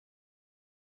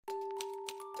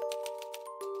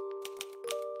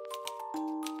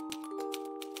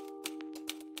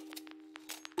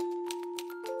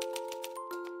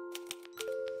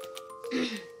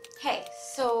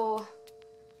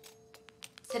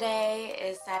Today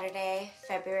is Saturday,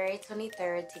 February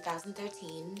 23rd,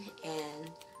 2013,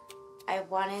 and I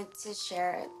wanted to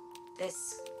share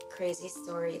this crazy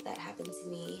story that happened to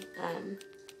me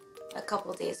a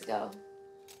couple days ago.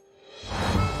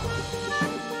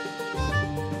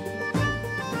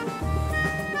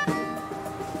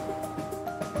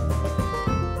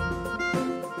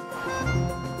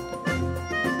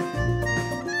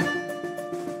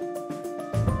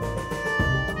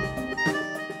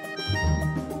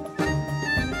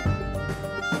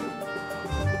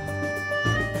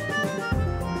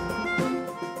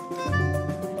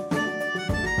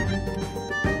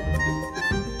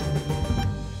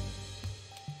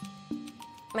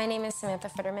 My name is Samantha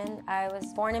Futterman. I was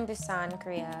born in Busan,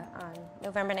 Korea on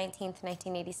November 19th,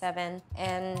 1987.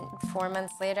 And 4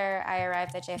 months later, I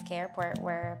arrived at JFK Airport,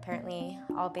 where apparently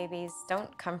all babies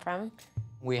don't come from.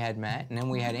 We had Matt, and then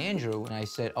we had Andrew, and I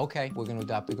said, okay, we're gonna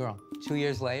adopt a girl. 2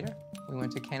 years later, we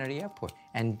went to Kennedy Airport.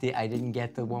 And I didn't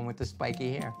get the one with the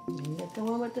spiky hair. You didn't get the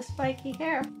one with the spiky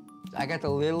hair. I got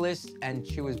the littlest, and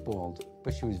she was bald,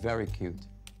 but she was very cute.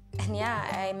 And yeah,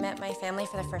 I met my family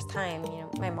for the first time, you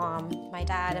know, my mom, my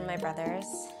dad, and my brothers.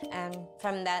 And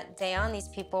from that day on, these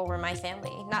people were my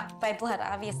family. Not by blood,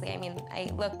 obviously. I mean,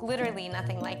 I look literally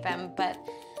nothing like them, but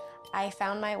I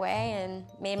found my way and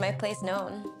made my place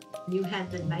known. You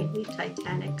had the nightly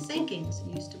Titanic sinkings.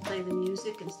 You used to play the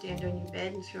music and stand on your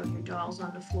bed and throw your dolls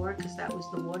on the floor because that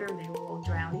was the water and they were all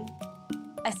drowning.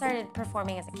 I started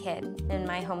performing as a kid in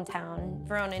my hometown,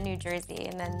 Verona, New Jersey,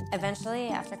 and then eventually,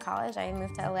 after college, I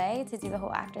moved to LA to do the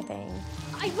whole actor thing.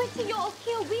 I went to your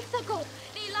appeal weeks ago.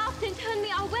 They laughed and turned me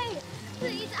away.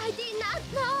 Please, I did not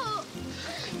know.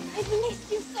 I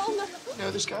missed you so much. You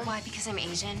know this guy? Why? Because I'm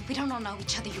Asian? We don't all know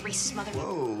each other, you racist mother.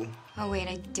 Whoa. Oh, wait,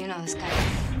 I do know this guy.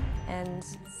 And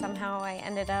somehow I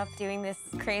ended up doing this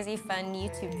crazy fun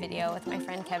YouTube video with my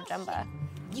friend Kev Jumba.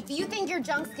 If you think your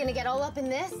junk's gonna get all up in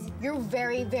this, you're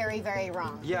very, very, very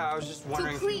wrong. Yeah, I was just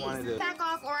wondering So if you wanted please, to... back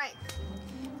off, all right?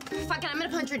 Fuck it, I'm gonna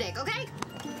punch your dick, okay?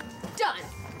 Done.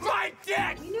 My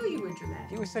dick! We knew you were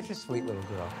dramatic. She was such a sweet little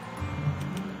girl.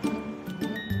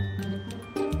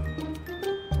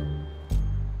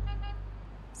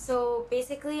 So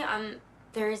basically on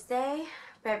Thursday,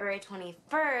 February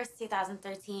 21st,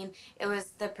 2013, it was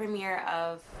the premiere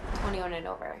of 21 and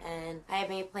Over. And I had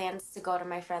made plans to go to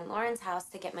my friend Lauren's house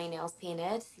to get my nails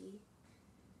painted. See?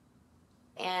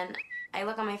 And I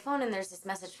look on my phone and there's this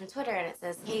message from Twitter and it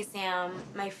says, hey Sam,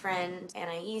 my friend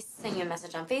Anais sent you a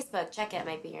message on Facebook, check it,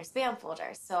 might be in your spam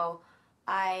folder. So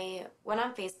I went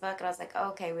on Facebook and I was like, oh,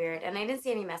 okay, weird. And I didn't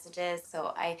see any messages,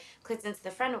 so I clicked into the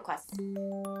friend request.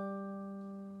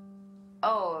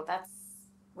 Oh,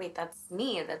 wait, that's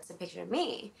me. That's a picture of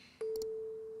me.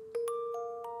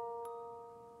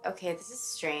 Okay, this is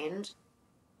strange.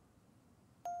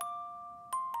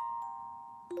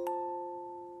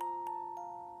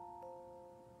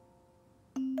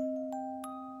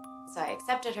 So I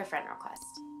accepted her friend request.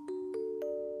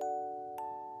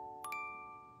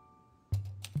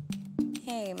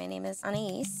 Hey, my name is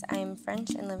Anais. I'm French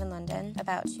and live in London.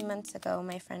 About 2 months ago,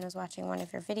 my friend was watching one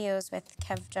of your videos with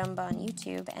Kev Jumba on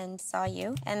YouTube and saw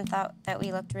you and thought that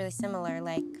we looked really similar,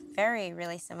 like very,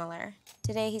 really similar.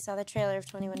 Today, he saw the trailer of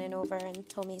 21 and Over and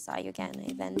told me he saw you again.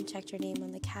 I then checked your name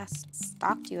on the cast,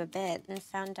 stalked you a bit, and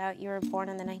found out you were born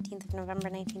on the 19th of November,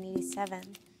 1987.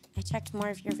 I checked more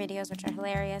of your videos, which are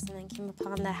hilarious, and then came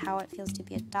upon the How It Feels to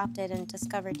Be Adopted and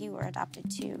discovered you were adopted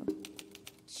too.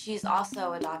 She's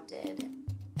also adopted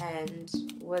and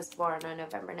was born on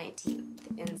November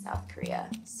 19th in South Korea.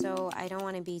 So I don't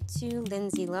want to be too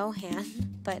Lindsay Lohan,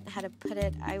 but how to put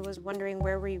it, I was wondering,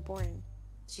 where were you born?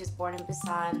 She was born in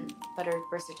Busan, but her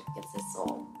birth certificate says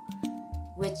Seoul,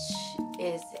 which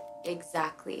is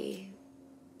exactly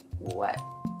what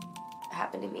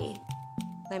happened to me.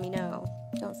 Let me know.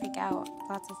 Don't freak out.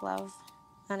 Lots of love.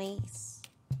 Anais.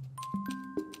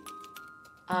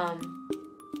 I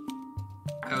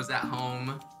was at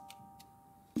home.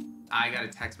 I got a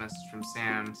text message from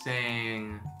Sam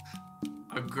saying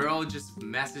a girl just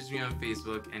messaged me on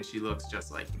Facebook and she looks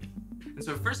just like me. And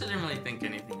so at first I didn't really think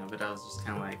anything of it. I was just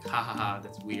kind of like, ha ha ha,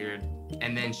 that's weird.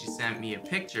 And then she sent me a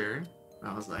picture and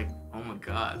I was like, oh my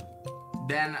God.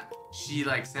 Then she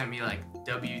like sent me like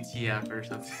WTF or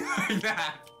something like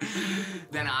that.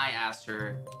 Then I asked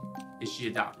her, is she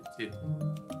adopted too?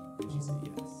 And she said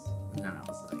yes. And then I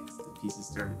was like, the pieces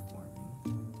started forming.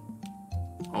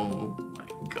 Oh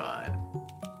my God.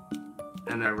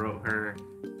 And I wrote her,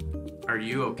 are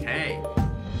you okay?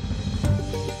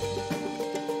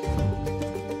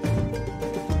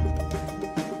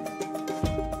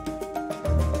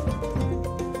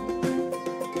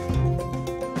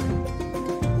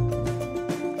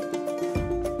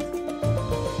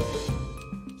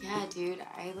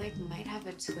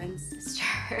 twin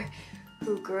sister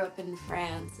who grew up in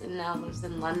France and now lives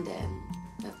in London.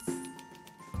 That's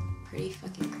pretty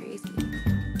fucking crazy.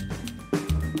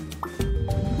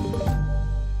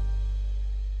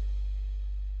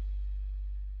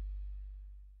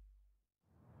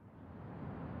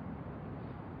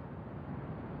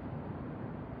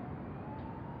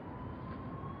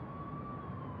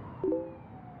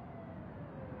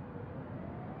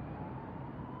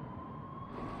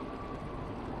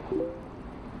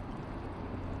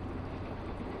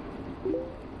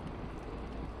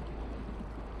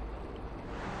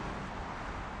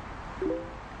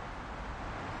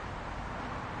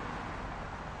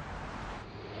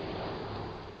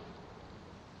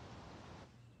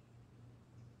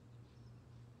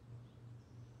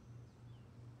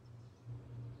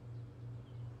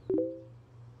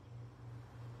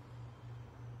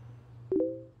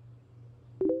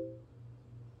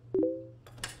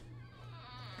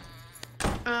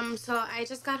 So I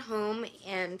just got home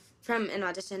and from an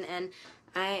audition, and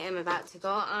I am about to go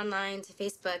online to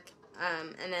Facebook,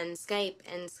 and then Skype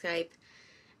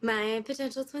my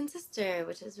potential twin sister,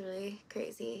 which is really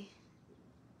crazy.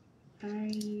 Are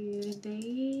you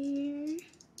there?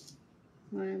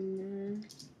 Wanna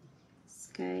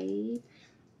Skype?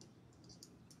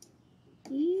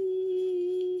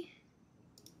 Eee.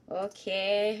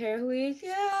 Okay, here we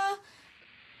go.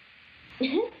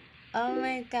 Oh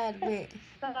my God, wait.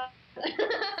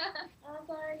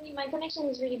 Sorry, my connection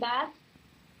is really bad.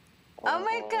 Oh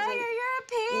my God, you're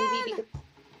European!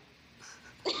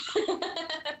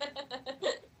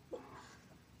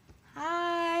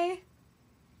 Hi.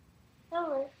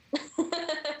 Hello.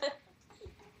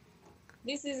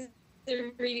 This is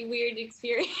a really weird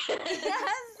experience. That's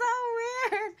so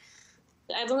weird.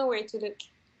 I don't know where to look.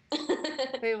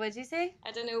 Wait, what'd you say?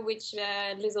 I don't know which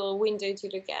little window to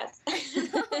look at.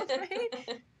 No,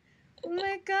 right? Oh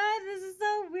my God, this is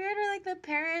so weird. We're like the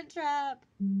Parent Trap.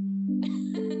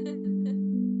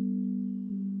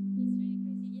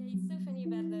 It's so funny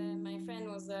about my friend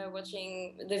was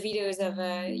watching the videos of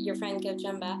your friend Kev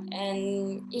Jamba,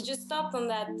 and he just stopped on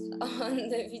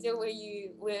the video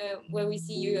where we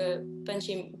see you punch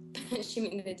him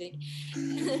in the dick.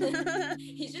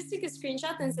 He just took a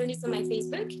screenshot and sent it to my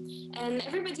Facebook, and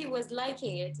everybody was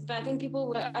liking it. But I think people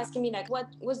were asking me like, "What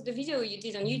was the video you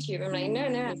did on YouTube?" I'm like, "No,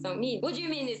 it's not me." What do you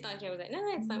mean it's not you? I was like, "No,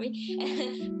 it's not me."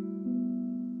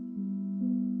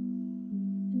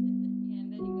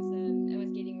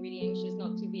 Anxious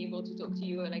not to be able to talk to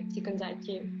you or like to contact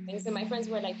you. And so my friends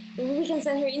were like, we can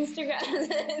send her Instagram.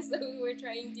 So we were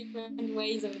trying different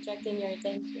ways of attracting your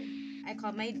attention. I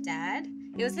called my dad.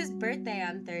 It was his birthday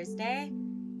on Thursday.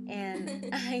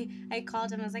 And I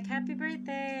called him. I was like, happy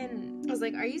birthday. And I was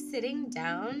like, are you sitting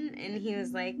down? And he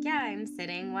was like, yeah, I'm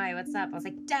sitting. Why? What's up? I was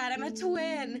like, Dad, I'm a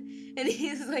twin. And he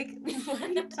was like, what are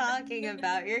you talking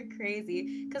about? You're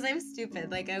crazy. Because I'm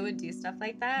stupid. Like, I would do stuff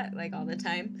like that, like, all the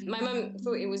time. My mom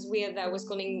thought it was weird that I was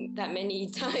calling that many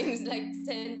times, like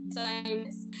 10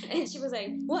 times. And she was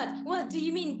like, what do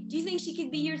you mean? Do you think she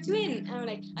could be your twin? And I'm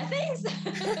like, I think so.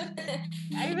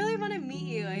 I really want to meet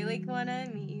you. I, like, want to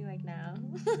meet you, like, now.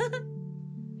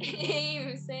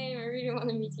 Same. I really want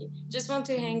to meet you. Just want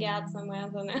to hang out somewhere. I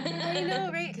don't know. I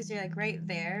know, right? Because you're, like, right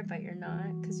there, but you're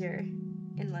not. Because you're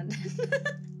in London.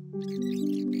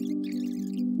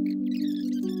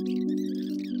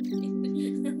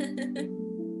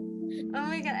 Oh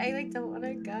my God, I like don't want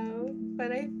to go,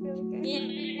 but I feel like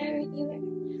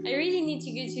I really need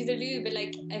to go to the loo, but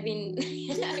like I've been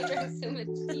I drank so much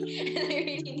tea and I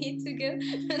really need to go,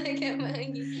 but like I'm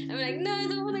hungry. I'm like, no, I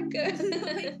don't want to go. Oh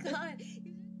my God.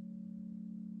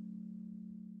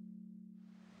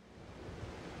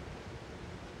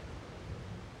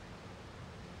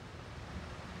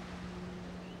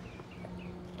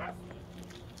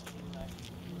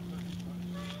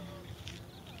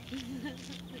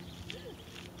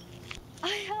 I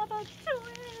have a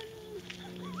twin!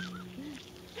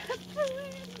 A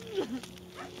twin!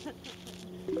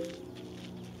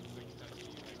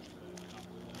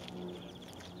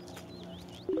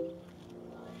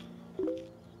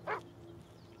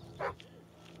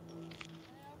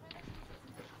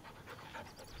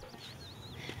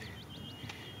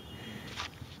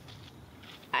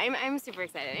 I'm super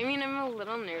excited. I mean, I'm a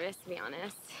little nervous, to be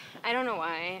honest. I don't know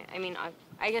why. I mean,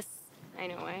 I guess I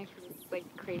know why, because it's like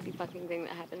a crazy fucking thing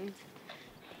that happened.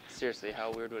 Seriously,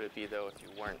 how weird would it be, though, if you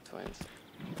weren't twins?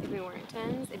 If we weren't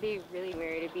twins, it'd be really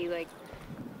weird. It'd be like,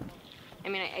 I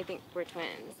mean, I think we're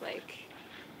twins, like.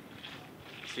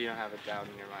 So you don't have a doubt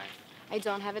in your mind? I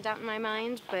don't have a doubt in my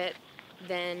mind, but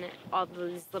then all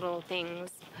these little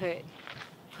things put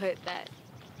that,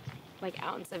 like,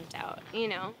 ounce of doubt, you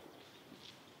know?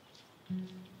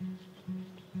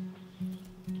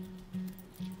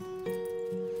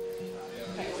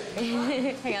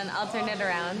 Hang on, I'll turn it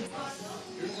around.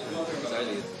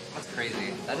 That's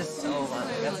crazy. That is so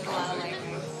funny. That's awesome.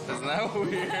 Isn't that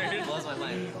weird? It blows my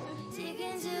mind.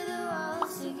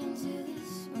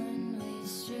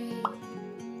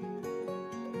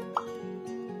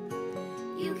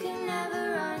 You can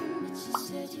never run, but you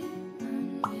said you'd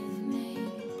run with me.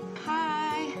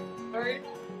 Hi. Sorry.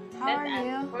 How are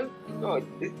you? No,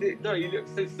 no, you look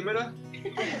so similar.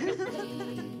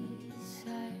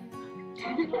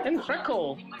 And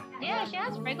freckle. Yeah, she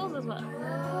has freckles as well.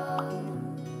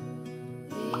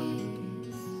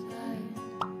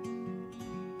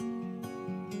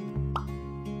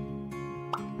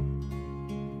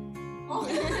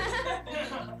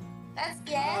 That's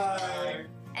Pierre.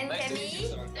 And Nice to meet you,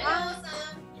 Camille. son.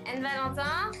 Awesome. And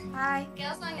Valentin. Hi.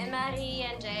 Gelsong and Marie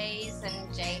and Jace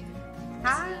and Jake.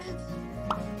 Hi.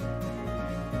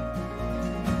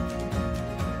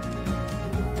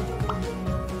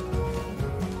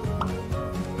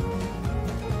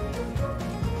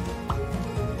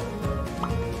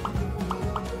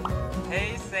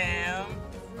 Hey, Sam.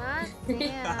 Not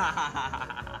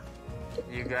Sam.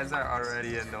 You guys are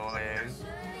already annoying.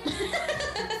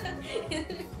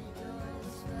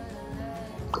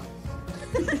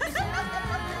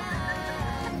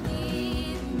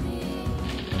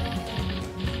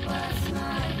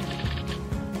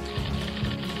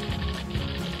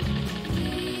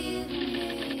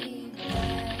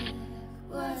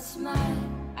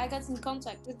 I got in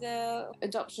contact with the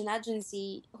adoption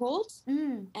agency Holt,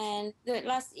 Mm. and the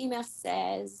last email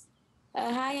says,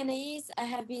 "Hi Anais, I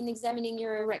have been examining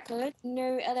your record.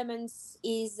 No elements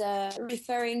is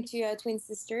referring to your twin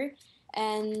sister.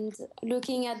 And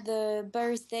looking at the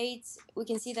birth dates, we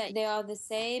can see that they are the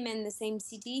same and the same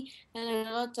city and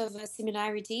a lot of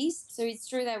similarities. So it's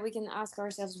true that we can ask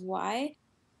ourselves why.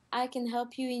 I can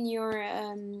help you in your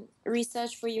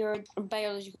research for your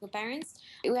biological parents.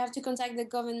 We have to contact the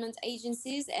government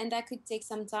agencies, and that could take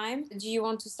some time. Do you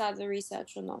want to start the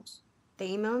research or not?"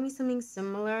 They emailed me something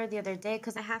similar the other day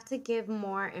because I have to give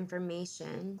more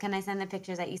information. Can I send the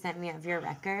pictures that you sent me of your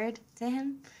record to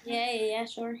him? Yeah,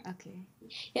 sure. Okay.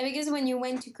 Yeah, because when you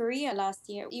went to Korea last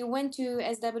year, you went to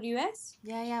SWS?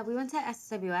 Yeah, we went to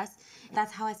SWS.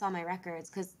 That's how I saw my records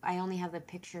because I only have the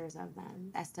pictures of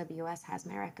them. SWS has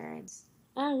my records.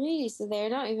 Oh, really? So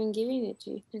they're not even giving it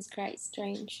to you? It's quite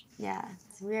strange. Yeah,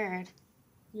 it's weird.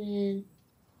 Mm.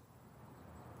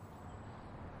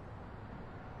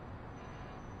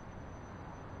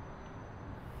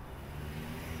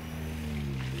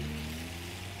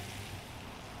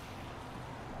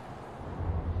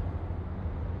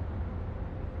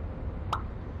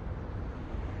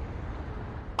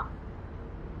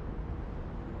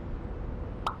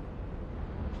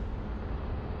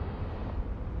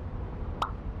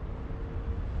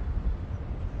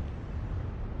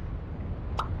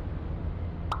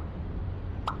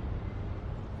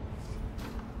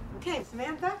 Okay,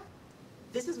 Samantha,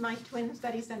 this is my Twin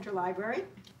Study Center library,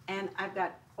 and I've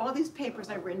got all these papers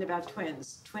I've written about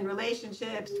twins, twin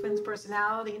relationships, twins'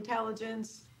 personality,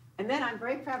 intelligence, and then I'm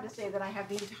very proud to say that I have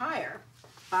the entire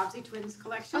Bobbsey Twins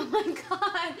collection. Oh my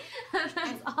God,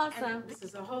 that's awesome. And this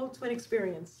is a whole twin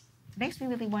experience. It makes me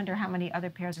really wonder how many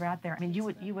other pairs are out there. I mean,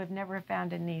 you would never have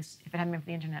found a niece if it hadn't been for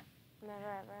the internet.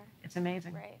 Never ever. It's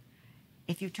amazing. Right.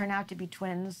 If you turn out to be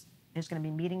twins, there's going to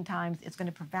be meeting times. It's going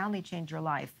to profoundly change your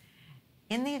life.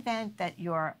 In the event that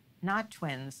you're not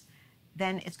twins,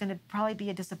 then it's going to probably be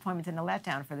a disappointment and a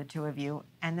letdown for the two of you,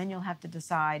 and then you'll have to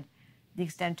decide the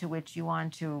extent to which you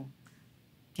want to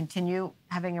continue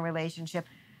having a relationship.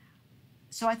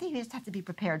 So I think you just have to be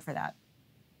prepared for that.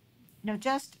 You know,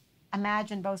 just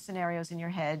imagine both scenarios in your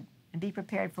head and be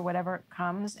prepared for whatever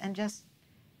comes, and just,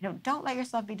 you know, don't let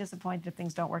yourself be disappointed if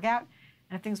things don't work out.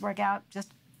 And if things work out,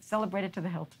 just celebrate it to the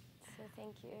hilt. So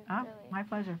thank you. Oh, really. my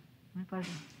pleasure. My pleasure.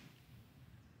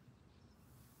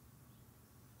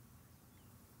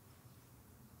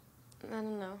 I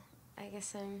don't know. I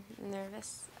guess I'm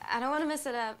nervous. I don't want to mess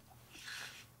it up.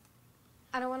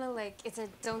 I don't want to, like, it said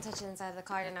don't touch it inside the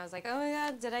card, and I was like, oh my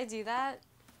God, did I do that?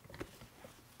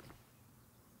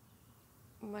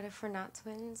 What if we're not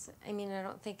twins? I mean, I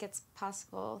don't think it's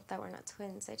possible that we're not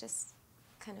twins. I just,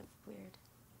 kind of weird.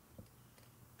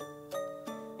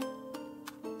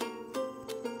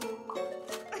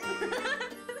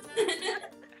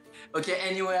 Okay,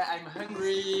 anyway, I'm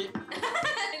hungry.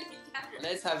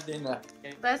 Let's have dinner.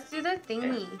 Okay? Let's do the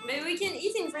thingy. Maybe we can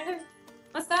eat in front of...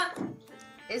 What's that?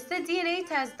 It's the DNA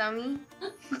test, dummy.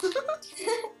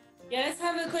 Yeah, let's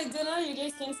have a quick dinner. You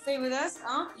guys can stay with us,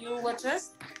 huh? You'll watch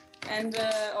us. and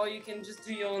or you can just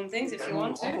do your own things if you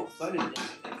want to.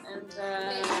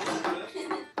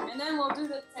 And then we'll do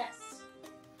the test.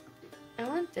 I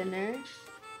want dinner.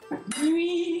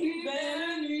 Nuit,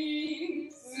 belle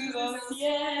nuit, sous un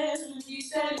ciel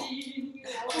d'Italie,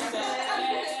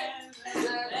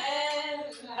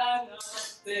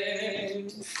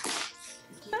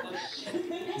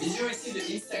 Did you receive the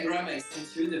Instagram I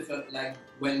sent you, like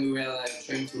when we were like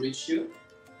trying to reach you?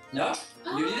 No?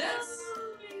 You didn't?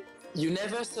 You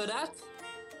never saw that?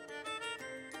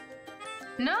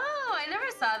 No, I never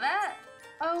saw that.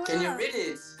 Oh, wow. Can you read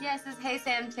it? Yeah, it says, hey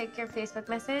Sam, check your Facebook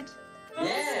message.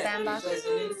 Yeah, Sam it box. was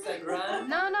on Instagram.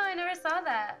 No, I never saw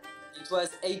that. It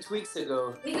was 8 weeks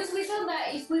ago. Because we thought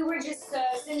that if we were just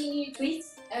sending you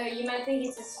tweets, you might think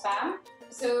it's a spam.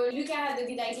 So Luca had the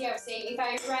good idea of saying, if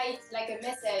I write like a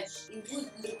message, it would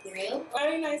look real.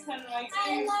 Very nice handwriting.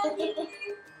 I love you.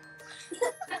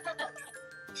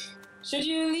 Should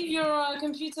you leave your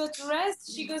computer to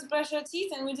rest? She goes brush her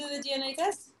teeth and we do the DNA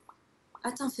test?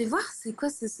 Attends, fais voir, c'est quoi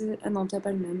ce... Ah non, t'as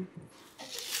pas le même.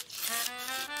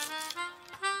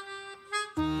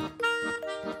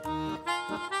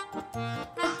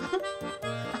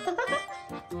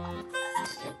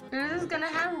 This is gonna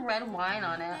have red wine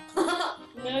on it.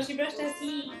 No, she brushed her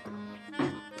teeth.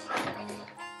 I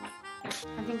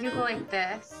think you go like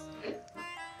this.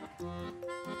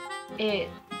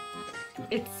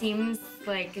 It seems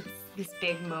like it's this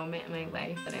big moment in my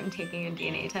life that I'm taking a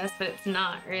DNA test, but it's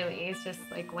not really. It's just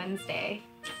like Wednesday,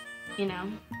 you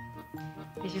know?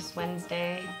 It's just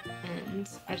Wednesday, and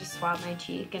I just swabbed my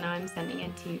cheek, and now I'm sending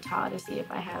it to Utah to see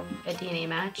if I have a DNA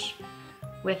match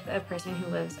with a person who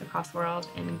lives across the world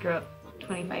and grew up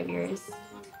 25 years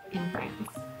in France.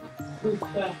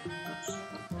 Goodbye,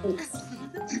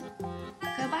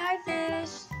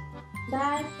 fish.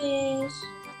 Bye, fish.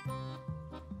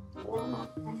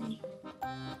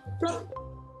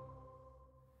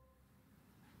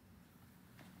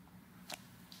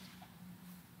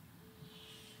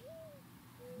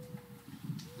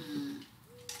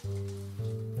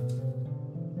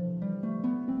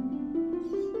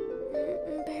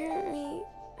 Apparently,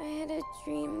 I had a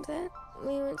dream that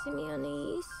we went to meet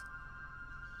Anais.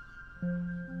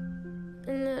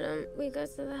 And that we got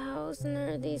to the house and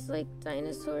there are these like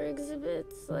dinosaur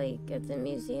exhibits like at the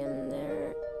museum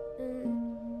there.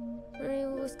 And Maria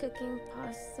was cooking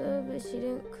pasta, but she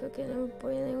didn't cook it in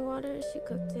boiling water. She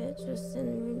cooked it just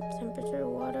in room temperature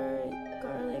water,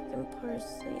 garlic and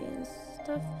parsley and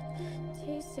stuff.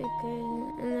 Tasted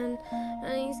good. And then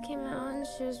Anais came out and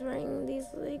she was wearing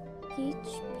these like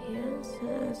beach pants, and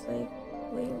I was like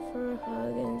waiting for a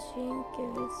hug and she didn't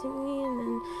give it to me. And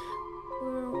then we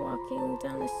were walking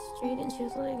down the street and she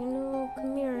was like, no,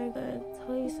 come here, I gotta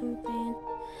tell you something.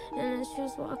 And as she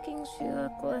was walking, she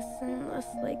looked less and less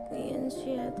like me, and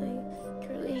she had like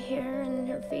curly hair and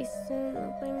her face didn't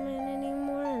look like mine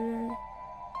anymore.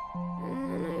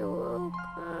 And then I woke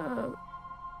up.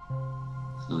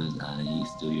 So is Anais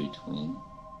still your twin?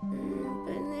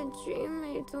 But in the dream, I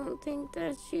don't think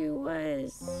that she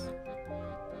was.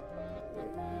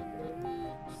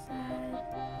 Sad.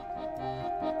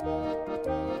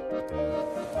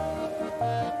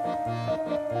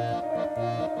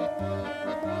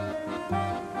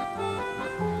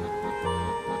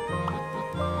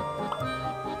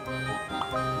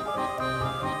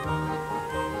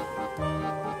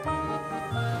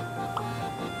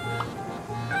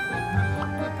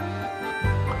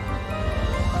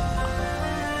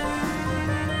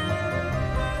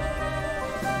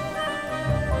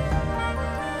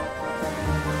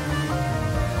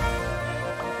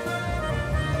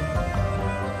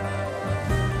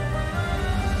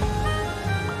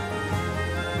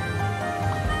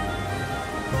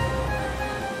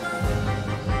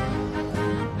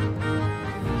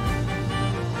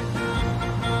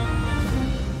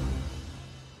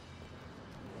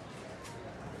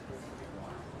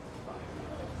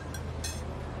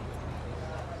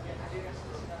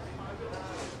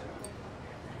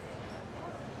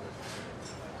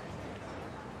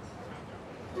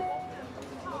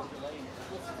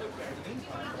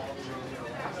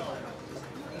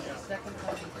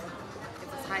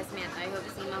 Hi Samantha, I hope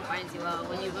this email finds you well.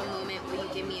 When you have a moment, will you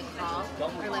give me a call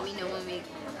or let me know when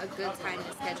a good time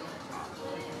to schedule a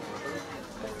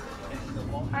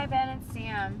call? Hi Ben, it's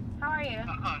Sam. How are you?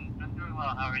 I'm doing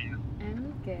well. How are you?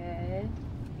 I'm good.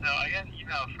 So I got an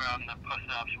email from the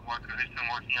post-adoption worker who's been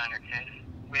working on your case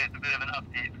with a bit of an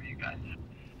update for you guys.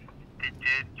 They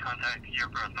did contact your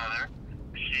birth mother.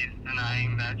 She's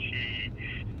denying that she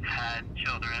had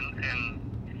children, and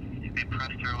they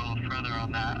pressed her a little further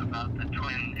on that about the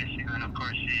twin issue, and of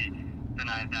course she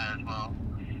denied that as well.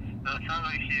 So it sounds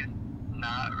like she's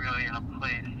not really in a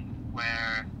place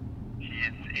where she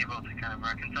is able to kind of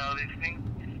reconcile these things.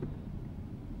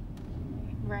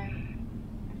 Right.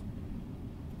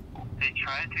 They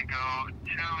tried to go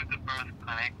to the birth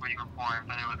clinic where you were born,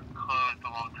 but it was closed a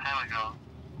long time ago.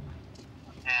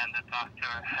 And the doctor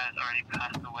has already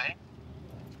passed away.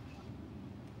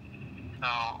 So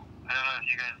I don't know if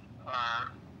you guys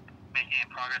are making any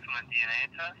progress on the DNA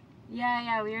test.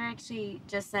 Yeah, we were actually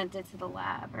just sent it to the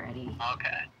lab already.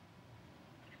 Okay.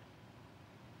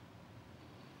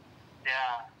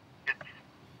 Yeah, it's,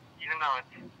 even though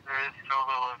there is so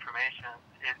little information,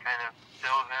 it kind of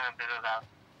fills in a bit of that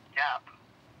gap.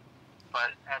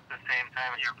 But at the same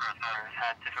time, your birth mother has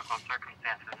had difficult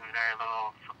circumstances and very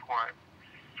little support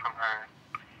from her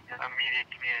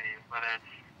immediate community, whether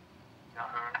it's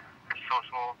her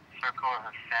social circle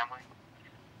or her family.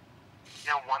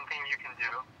 One thing you can do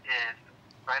is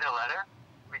write a letter.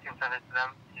 We can send it to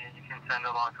them. You can send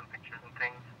along some pictures and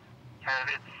things.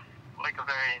 It's like a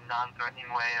very non-threatening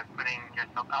way of putting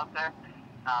yourself out there,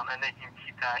 and they can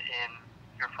keep that in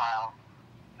your file,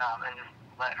 and just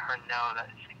let her know that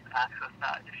she can access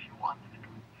that if she wants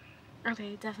to.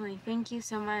 Okay, definitely. Thank you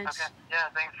so much. Okay. Yeah,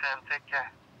 thanks, Sam. Take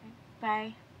care.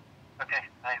 Bye. Okay,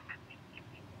 bye.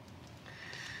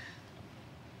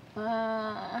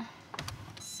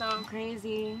 So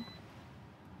crazy.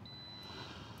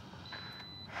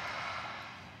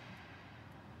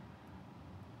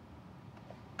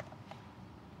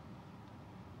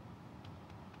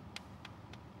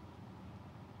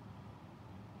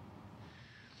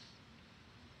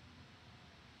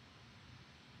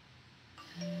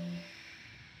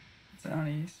 It's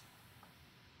Anais.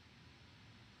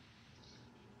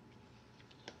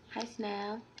 Hi,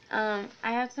 Snail. I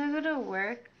have to go to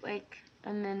work like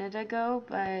a minute ago,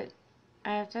 but I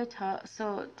have to tell.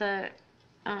 So the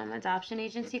adoption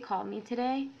agency called me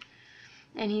today,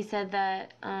 and he said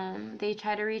that they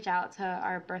try to reach out to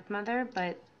our birth mother,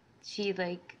 but she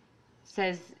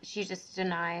says she just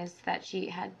denies that she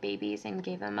had babies and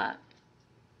gave them up.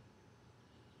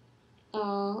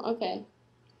 Oh, okay.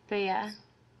 But yeah.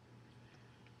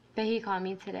 But he called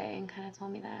me today and kind of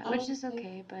told me that, which is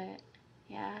okay, but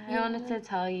yeah, I wanted to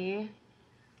tell you.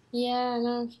 Yeah,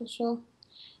 no, for sure.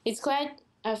 It's quite,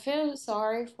 I feel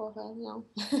sorry for her now.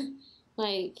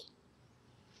 Like,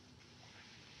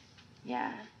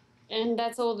 yeah. And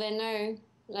that's all they know,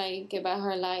 like, about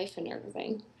her life and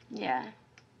everything. Yeah.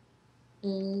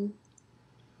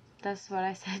 That's what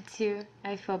I said too.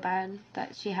 I feel bad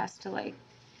that she has to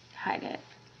hide it.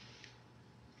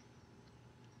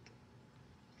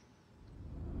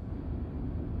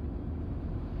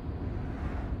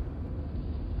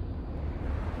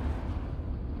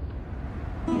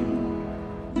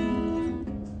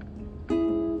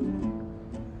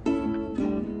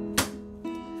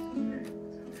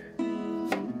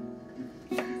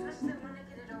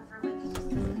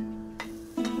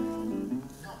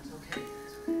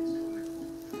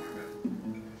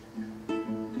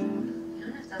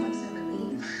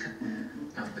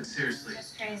 Seriously.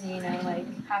 It's crazy,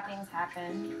 how things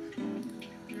happen.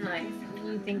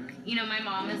 You think, my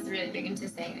mom is really big into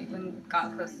saying, when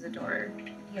God closes a door,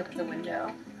 he opens a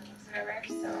window, whatever,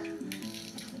 so.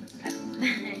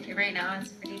 Right now, it's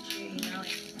pretty true,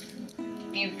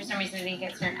 maybe for some reason I didn't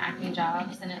get certain acting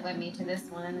jobs, and it led me to this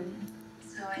one.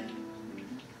 So I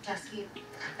just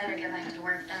better get my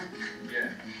work done.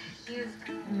 Yeah.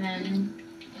 And then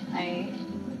I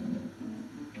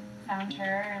found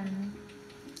her, and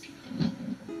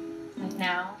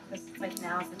now, because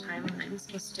now's the time when I'm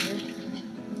supposed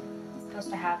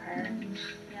to have her.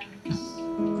 Yeah.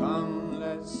 Come,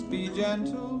 let's be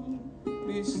gentle,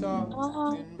 be soft in my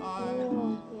heart.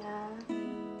 Yeah.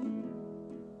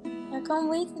 I can't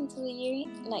wait until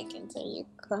you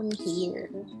come here.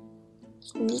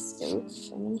 It's gonna be so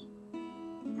funny.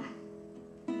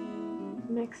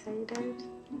 I'm excited.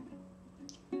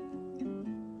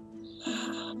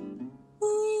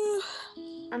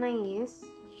 Anais.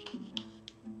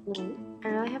 I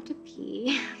really have to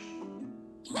pee.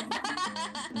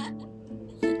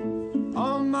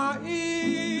 Oh my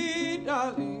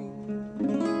darling.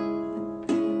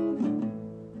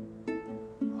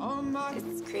 Oh my.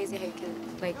 It's crazy how you can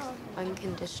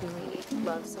unconditionally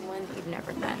love someone you've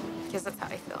never met, because that's how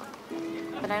I feel.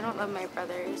 But I don't love my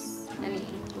brothers any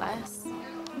less.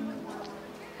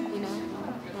 I don't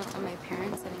love my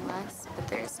parents any less, but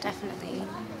there's definitely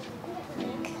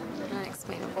an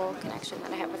unexplainable connection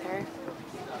that I have with her.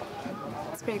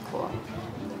 It's pretty cool.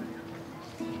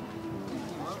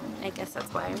 I guess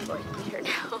that's why I'm going to meet her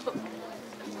now.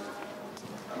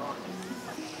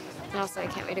 And also, I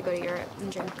can't wait to go to Europe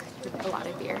and drink a lot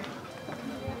of beer.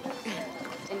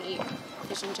 eat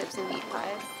fish and chips and meat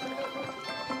pies.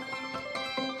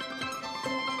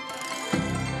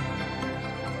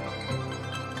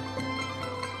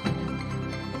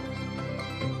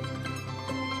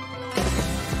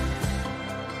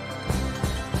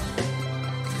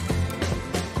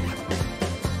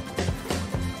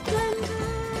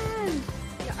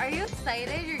 Are you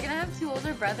excited? You're gonna have 2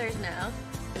 older brothers now.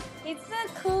 It's not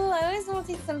cool. I always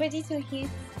wanted somebody to hit,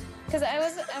 because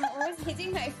I'm always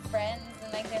hitting my friends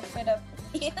and like they're fed up.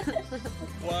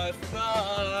 What's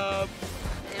up?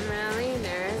 I'm really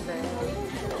nervous.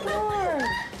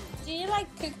 Do you like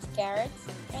cooked carrots?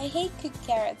 I hate cooked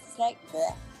carrots. It's like,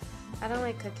 bleh. I don't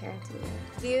like cooked carrots either.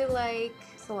 Do you like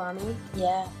salami?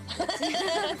 Yeah.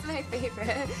 That's my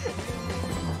favorite.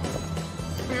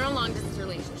 You're in a long distance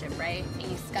relationship, right? And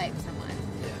you Skype someone.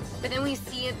 Yes. But then we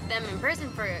see them in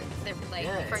person for the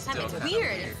first time. It's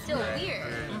weird. It's still weird.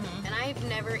 Mm-hmm. And I've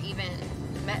never even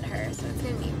met her, so it's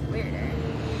gonna be weirder.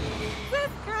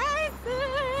 That's crazy!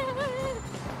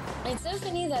 It's so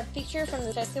funny, that picture from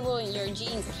the festival in your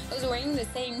jeans. I was wearing the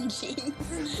same jeans.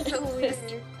 So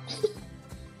weird.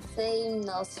 Same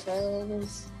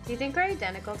nostrils. Do you think we're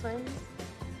identical twins?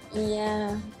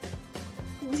 Yeah.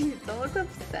 Dude, don't look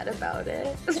upset about it.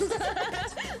 I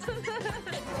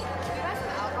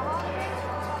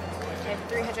have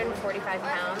 345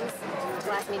 pounds. It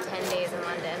lasts me 10 days in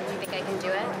London. You think I can do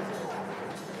it?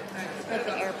 We're at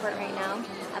the airport right now,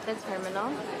 at the terminal,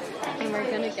 and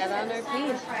we're gonna get on our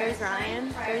plane. There's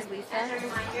Ryan, there's Lisa.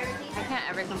 I can't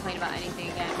ever complain about anything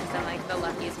again because I'm like the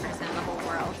luckiest person in the whole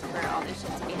world for all this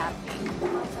shit to be happening.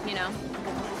 You know?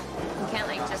 You can't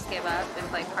like just give up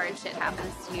if like hard shit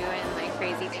happens to you and like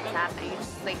crazy things happen. You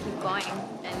just like keep going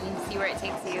and you see where it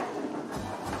takes you.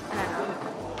 I don't know.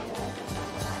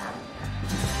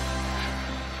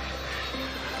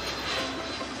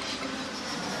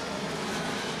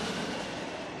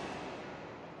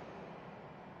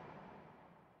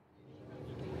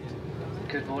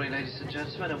 Good morning, ladies and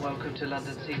gentlemen, and welcome to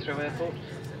London's Heathrow Airport.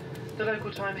 The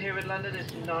local time here in London is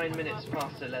 9 minutes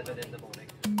past 11 in the morning.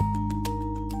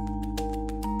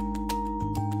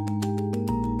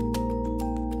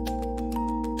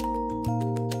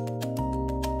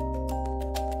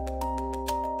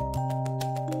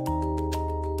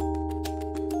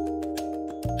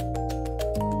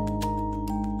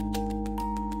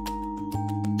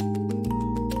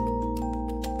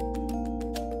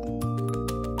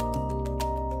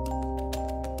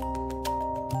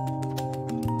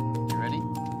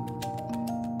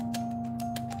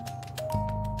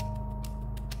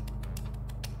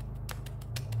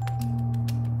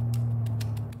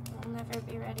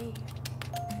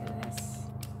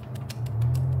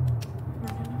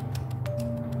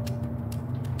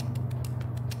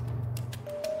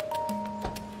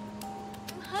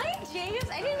 James,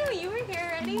 I didn't know you were here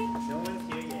already. No one's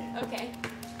here yet. Okay.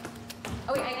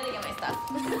 Oh wait, I gotta get my stuff.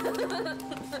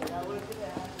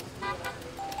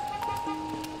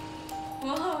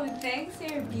 Whoa, thanks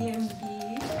Airbnb.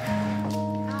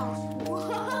 Ow.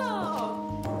 Whoa!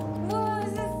 Whoa,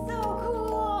 this is so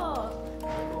cool!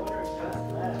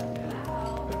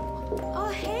 Oh,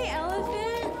 hey,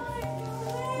 elephant!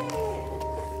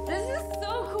 This is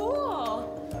so cool!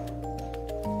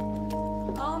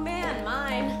 Oh man,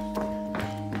 mine.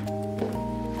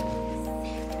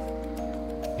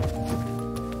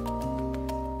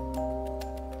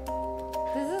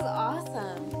 This is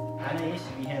awesome. Anna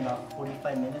should be here in about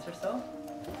 45 minutes or so.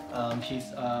 She's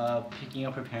picking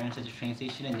up her parents at the train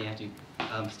station, and they have to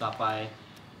stop by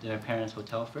their parents'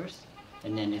 hotel first.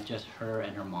 And then it's just her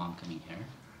and her mom coming here.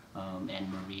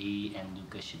 And Marie and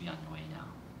Lucas should be on their way now.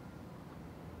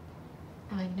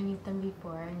 I like to meet them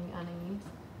before and meet Anais.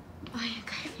 Oh, you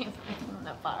guys can't find them on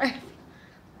that bar.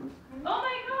 Oh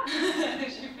my god!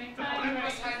 She thinks I'm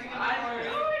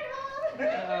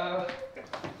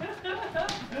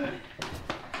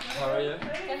How are you?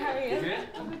 Good, how are you? Good?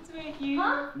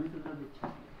 Huh?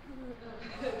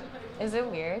 Is it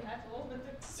weird?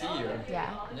 See you.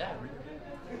 Yeah. Yeah,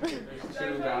 really.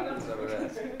 Two mountains over there.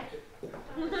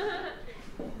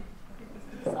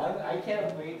 I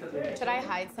can't wait to do it. Should I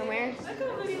hide somewhere?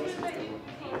 Getting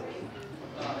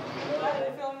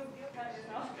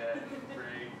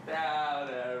freaked out,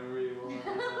 everyone.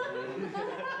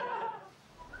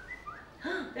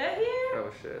 They're here?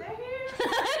 Oh shit. They're here?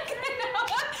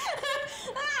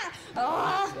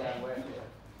 Oh.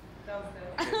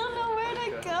 I don't know where to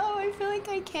go. I feel like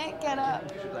I can't get up.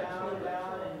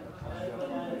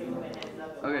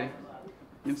 Okay.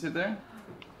 You can sit there.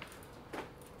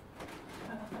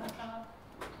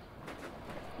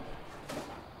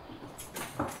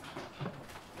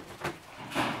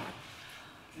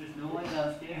 There's no one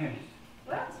downstairs.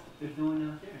 What?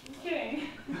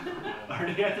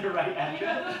 to get to the right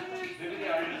address. Maybe they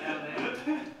already have it.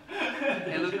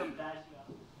 Hey, look up.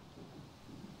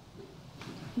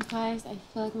 Guys, I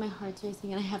feel like my heart's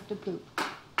racing and I have to poop.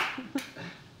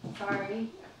 Sorry.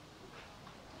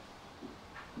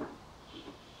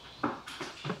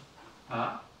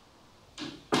 Huh?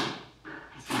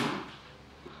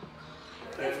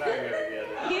 They're not gonna get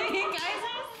it. You guys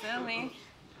are silly.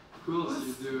 Cool,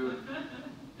 you do.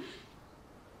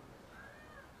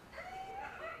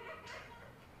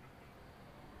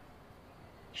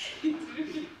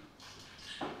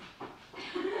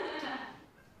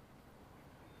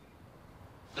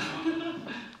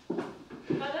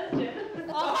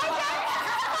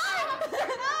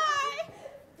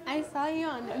 I saw you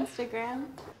on Instagram.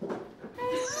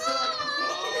 It's so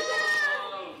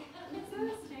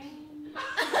strange. I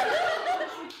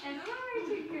don't know where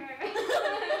to go.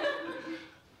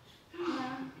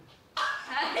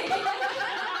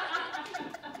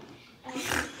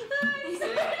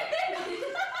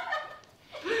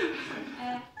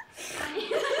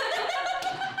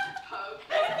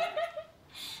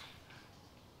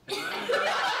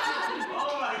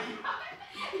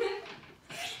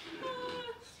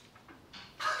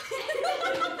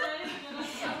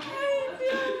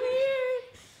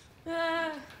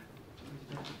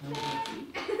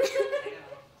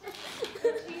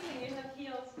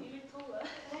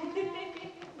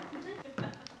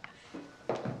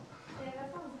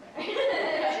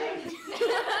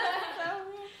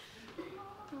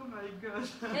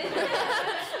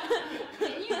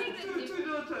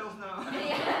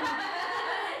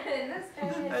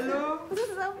 Hello? This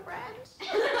is so French.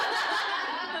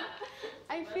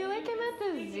 I feel like I'm at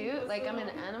the zoo, like I'm an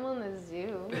animal in the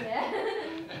zoo. Yeah.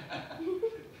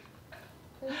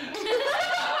 They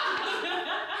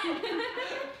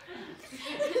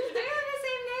have the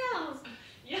same nails.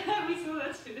 Yeah, we saw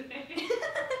that today.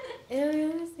 Ew, we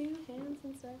have the same hands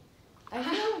and stuff. I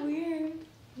feel weird.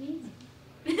 You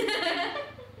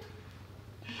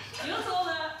told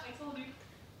that. I told you.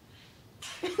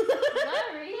 Not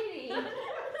really.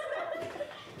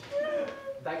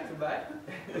 Back to back.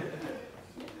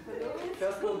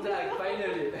 First contact,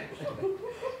 finally.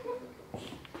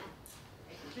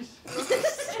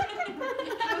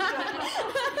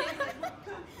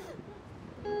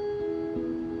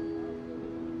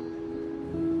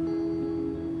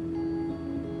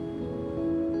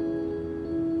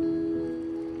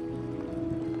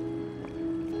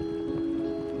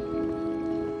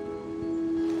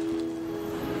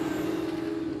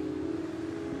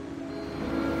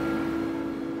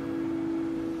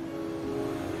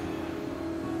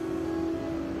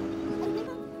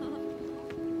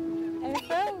 I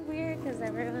felt weird because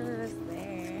everyone was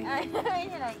there. I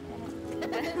like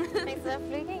Thanks for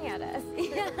freaking at us.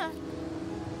 Yeah.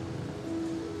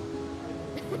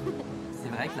 C'est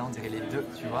vrai que là on dirait les deux,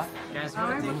 tu vois. Ça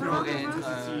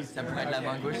pourrait être la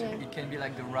main gauche. It can be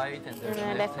like the right and the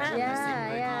left hand.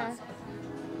 Yeah.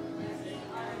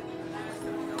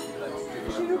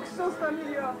 She looks so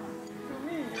familiar to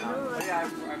me, you know? Yeah,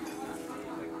 I'm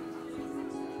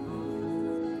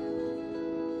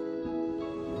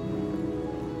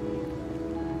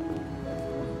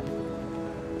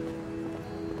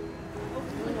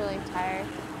really tired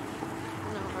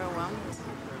and overwhelmed.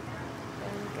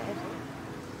 Feeling good.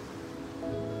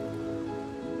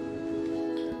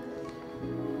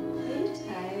 Are you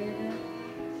tired?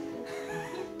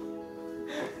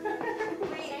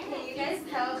 Wait, can you guys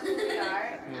tell who we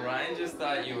are? Ryan just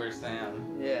thought you were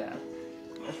Sam. yeah.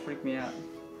 That freaked me out.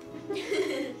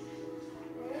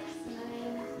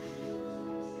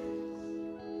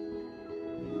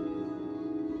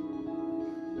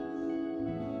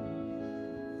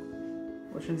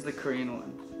 Which one's the Korean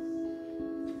one?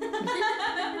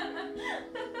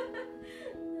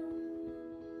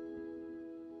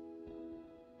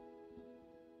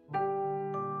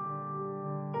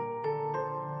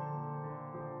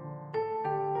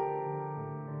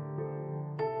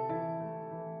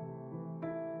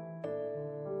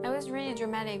 I was really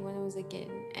dramatic when I was a kid,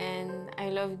 and I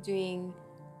loved doing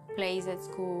plays at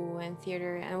school and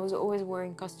theater, and I was always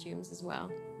wearing costumes as well.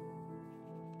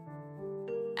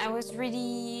 I was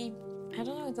really, I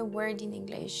don't know the word in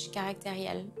English,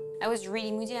 caractériel. I was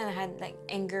really moody and I had like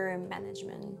anger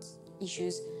management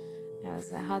issues. I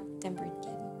was a hot-tempered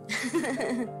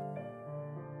kid.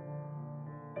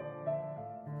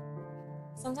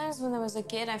 Sometimes when I was a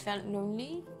kid, I felt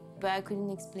lonely, but I couldn't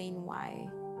explain why.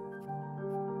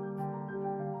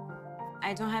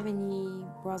 I don't have any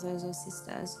brothers or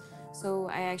sisters, so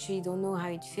I actually don't know how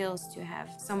it feels to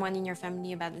have someone in your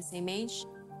family about the same age.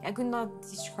 I could not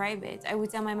describe it. I would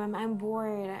tell my mom, I'm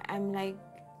bored. I'm like,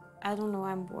 I don't know,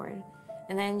 I'm bored.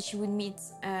 And then she would meet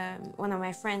one of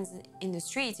my friends in the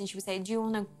streets, and she would say, do you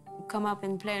want to come up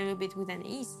and play a little bit with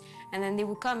Anais? And then they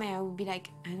would come, and I would be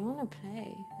like, I don't want to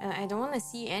play. I don't want to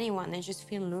see anyone. I just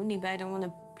feel lonely, but I don't want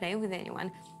to play with anyone.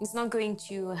 It's not going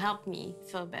to help me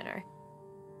feel better.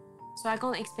 So I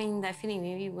can't explain that feeling.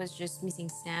 Maybe it was just missing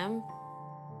Sam.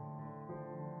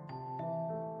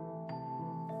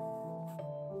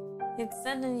 It's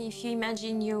suddenly, if you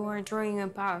imagine you are drawing a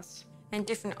path and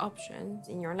different options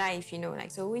in your life, you know, like,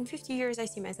 so in 50 years, I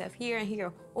see myself here and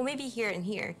here, or maybe here and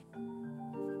here.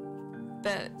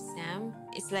 But Sam,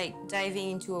 it's like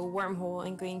diving into a wormhole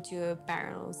and going to a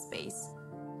parallel space.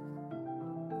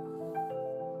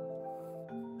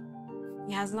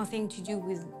 It has nothing to do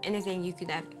with anything you could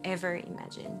have ever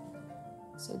imagined.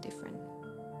 So different.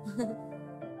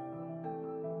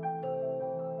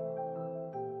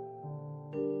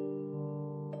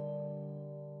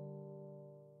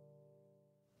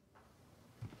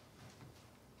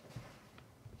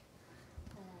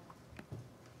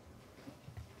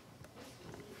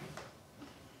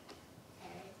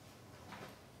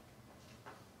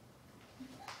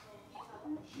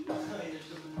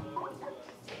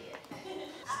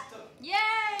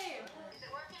 Yay!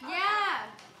 Yeah!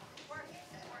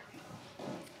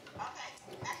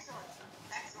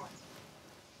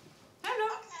 I don't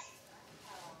know. Okay.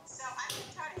 So I'm going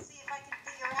to try to see if I can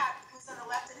figure out who's on the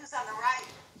left and who's on the right.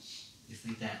 It's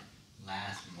like that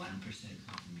last 1%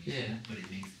 confirmation, Yeah. but it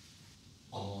makes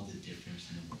all the difference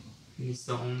in the world. It's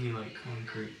the only like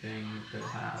concrete thing that they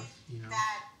have, you know.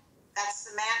 That's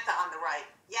Samantha on the right.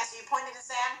 Yes, you pointed to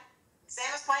Sam? Sam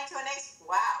is pointing to Anais?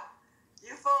 Wow.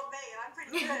 You fooled me, and I'm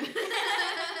pretty good.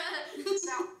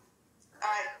 So, all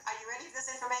right, are you ready for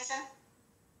this information?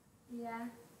 Yeah.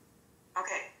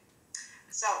 Okay.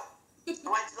 So, I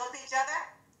want you to look at each other,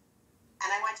 and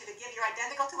I want you to give your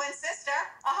identical twin sister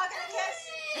a hug and a kiss.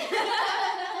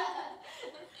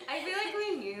 I feel like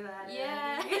we knew that.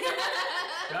 Yeah.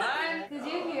 Right? Did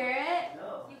you hear it?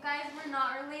 No. You guys were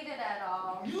not related at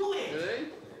all. Knew it!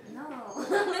 Really? No.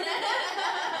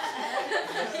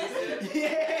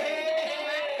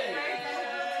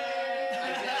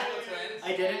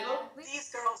 Identical? These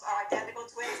girls are identical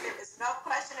twins. There is no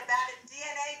question about it.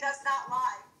 DNA does not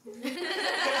lie.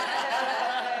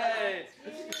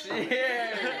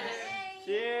 Cheers!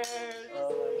 Cheers!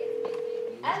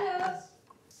 Allô?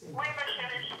 Oui, ma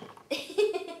chérie.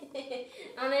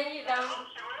 On a eu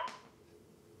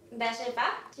ben, je sais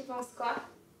pas. Tu penses quoi?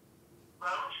 Bah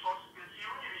oui, je pense que si,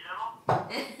 oui, évidemment.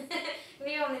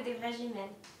 Oui, on est des vraies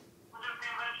jumelles. Vous êtes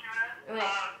des vraies jumelles? Ouais.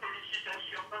 Ah,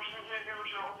 félicitations. Moi, je vous ai vu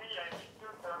aujourd'hui avec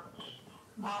tout.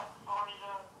 Ah,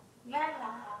 formidable.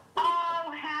 Voilà. Oh,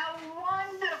 how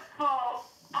wonderful!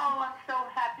 Oh, I'm so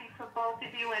happy for both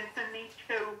of you and for me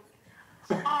too.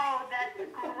 Oh, that's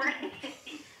great.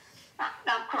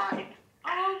 I'm crying.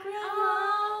 Oh,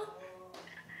 Grandma.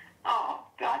 Oh,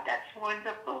 God, that's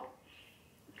wonderful.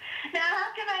 Now,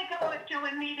 how can I go to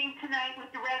a meeting tonight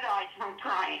with red eyes from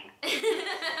crying?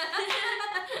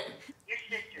 Your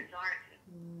sisters, aren't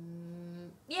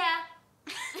you? Yeah.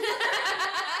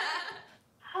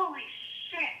 Holy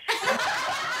shit.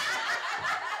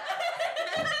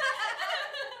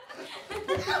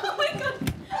 Oh my God.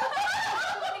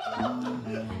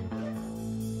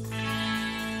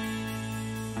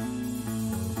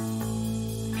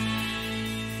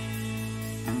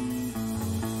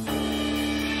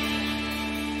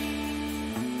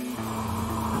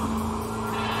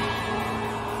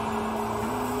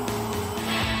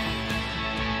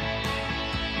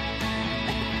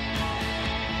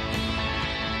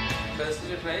 So this is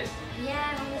your place?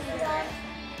 Yeah, this is nice.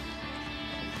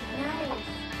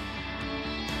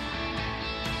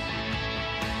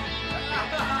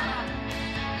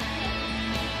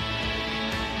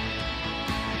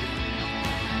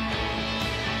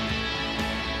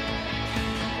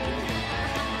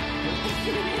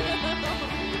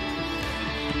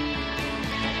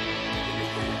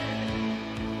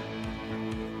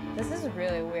 This is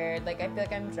really weird. Like, I feel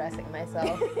like I'm dressing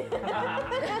myself.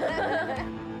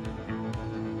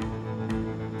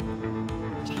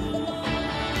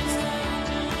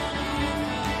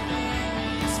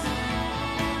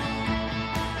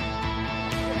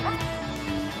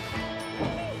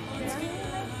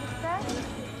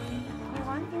 You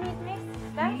want to meet my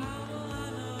sister?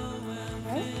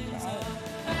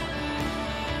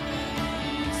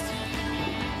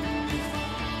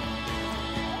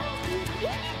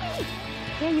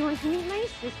 Yeah, you want to meet my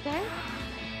sister?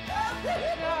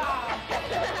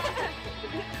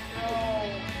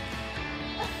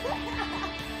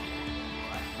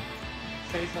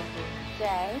 Say something.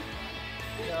 Jay,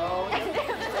 No.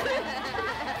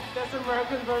 That's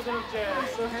American version of jazz. I'm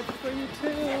so happy for you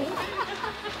too.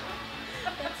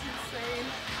 That's insane.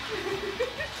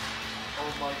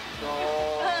 Oh my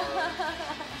god.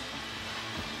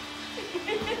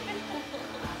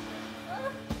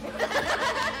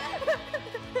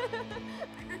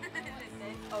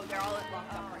 Oh, they're all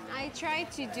locked up right now. I tried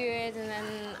to do it and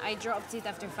then I dropped it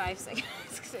after 5 seconds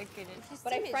because I couldn't.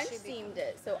 But I French seamed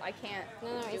it, so I can't.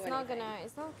 No, it's not gonna.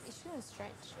 It's not. It shouldn't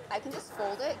stretch. I can just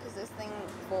fold it because this thing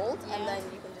folds, and then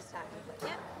you can just tack it.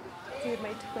 Yeah. Dude,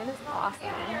 my twin is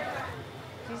awesome.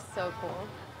 She's so cool.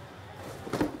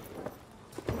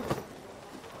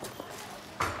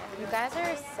 You guys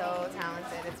are so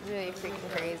talented. It's really freaking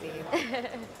crazy.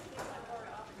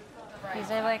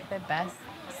 These are like the best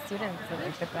students at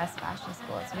like the best fashion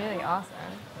school. It's really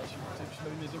awesome. Je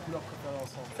mets mes deux couleurs préférées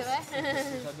ensemble. C'est vrai?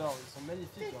 J'adore, ils sont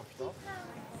magnifiques, hein, putain.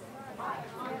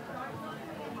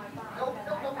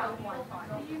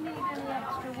 Do you need any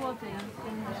extra wadding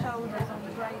in the shoulders on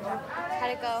the braid?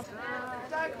 How'd it go?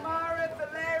 Dagmara,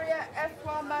 Valeria,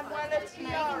 F1, Manuela,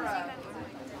 Tiara.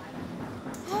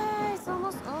 It's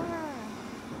almost over.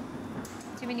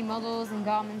 Too many models and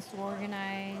garments to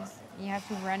organize. You have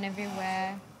to run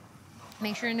everywhere.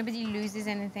 Make sure nobody loses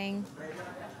anything.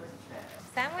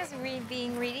 Sam was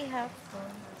being really helpful.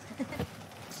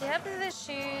 She helped with the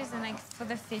shoes and like for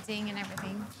the fitting and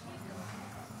everything.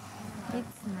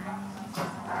 It's nice.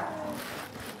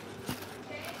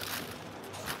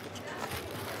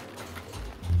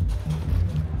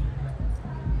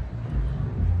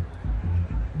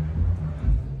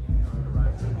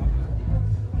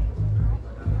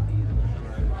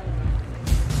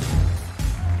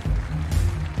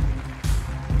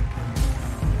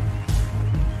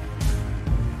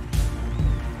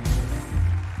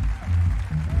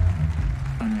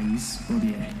 Anaïs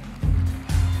Baudier.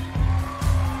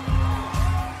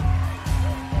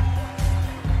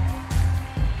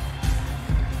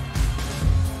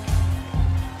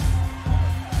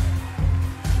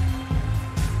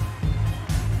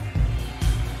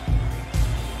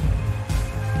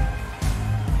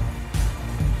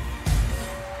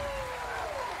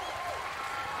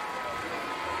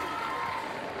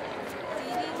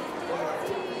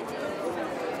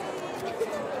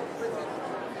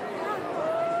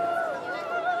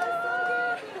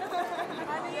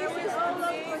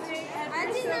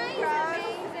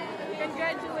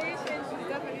 Congratulations, she's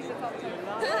definitely the top 10.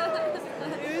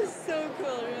 It was so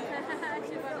cool.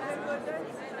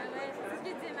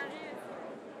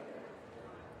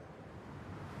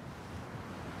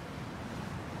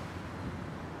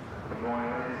 Good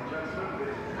morning, ladies and gentlemen.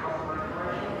 This is customer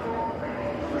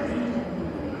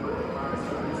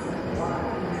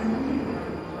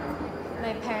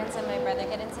My parents and my brother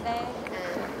get in today,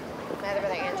 and my other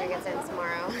brother Andrew gets in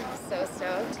tomorrow. I'm so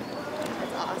stoked.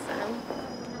 That's awesome.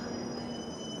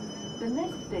 The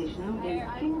next station is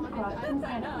King's Cross in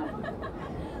Canada.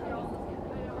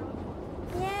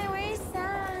 Yeah, where's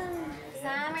Sam?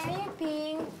 Sam, are you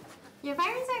peeing? Your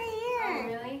parents are here. Oh,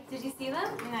 really? Did you see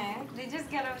them? No, they just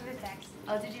got over the text.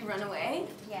 Oh, did you run away?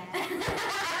 Yeah.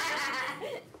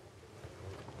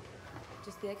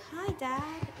 Just be like, hi, Dad,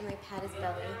 and like pat his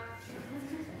belly.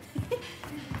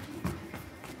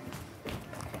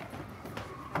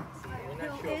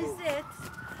 Who is it?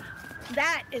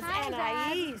 That is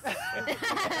Anais.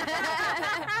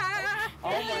 Oh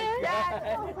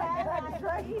my God. That's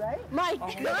right. My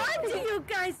God, do you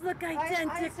guys look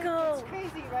identical? It's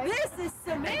crazy, right? This is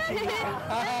Samantha.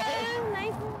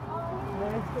 Nice to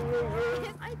meet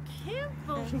you. I can't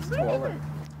believe it.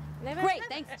 Great,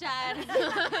 thanks, Chad.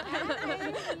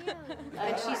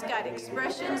 And she's got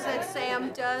expressions that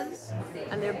Sam does,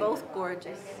 and they're both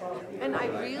gorgeous. And I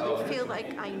really feel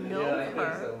like I know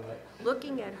her,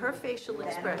 looking at her facial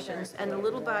expressions and the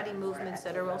little body movements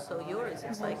that are also yours.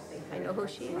 It's like, I know who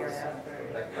she is.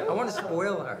 I want to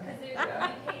spoil her.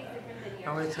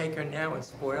 I want to take her now and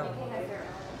spoil her.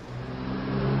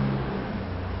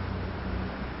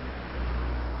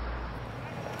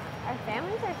 Our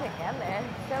families are together.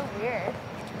 So weird.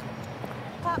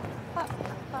 Pop, pop,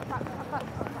 pop, pop, pop, pop.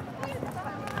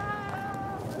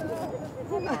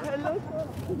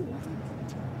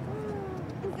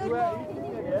 Good morning.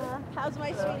 How's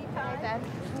my sweetie pie? Dad.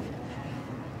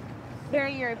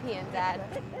 Very European, Dad.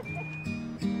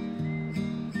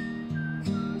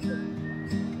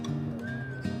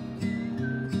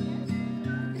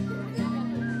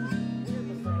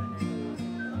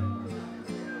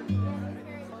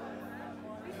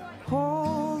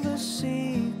 Pull the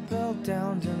seatbelt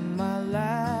down to my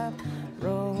lap.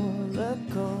 Roller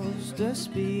coaster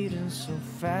speeding so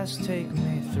fast, take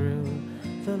me through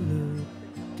the loop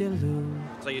delude.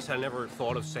 As I said, I never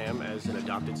thought of Sam as an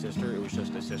adopted sister. It was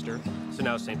just a sister. So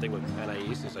now same thing with Anais.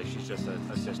 It's like she's just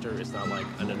a sister. It's not like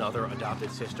another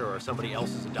adopted sister or somebody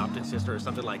else's adopted sister or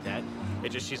something like that.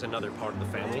 It's just she's another part of the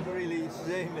family. Really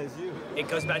same as you. It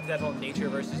goes back to that whole nature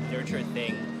versus nurture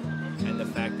thing, and the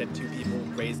fact that two people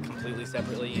raised completely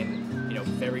separately in, you know,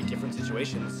 very different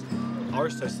situations are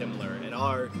so similar and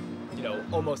are, you know,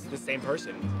 almost the same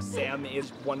person. Sam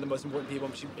is one of the most important people,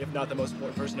 if not the most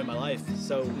important person in my life.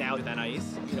 So now with Anais,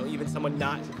 you know, even someone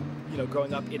not, you know,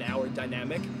 growing up in our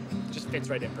dynamic just fits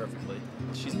right in perfectly.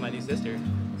 She's my new sister.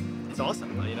 It's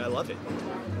awesome. You know, I love it.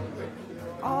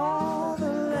 All the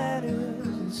letters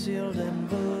and sealed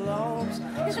envelopes.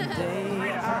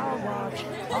 Someday I'll watch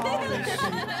all the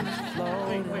secrets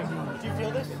float. Do you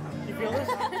feel this? Do you feel this?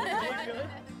 Do you feel it?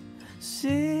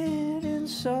 Sitting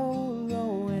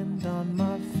solo, wind on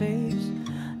my face.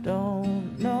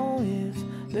 Don't know if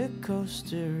the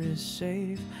coaster is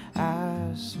safe.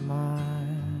 I smile,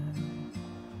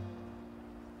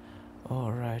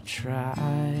 or I try.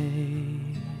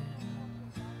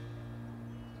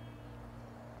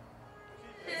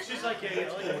 She's like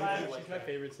she's my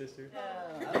favorite sister.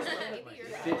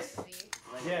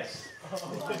 Yes. I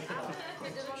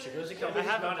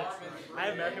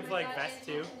have American flag vest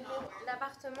too.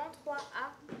 L'appartement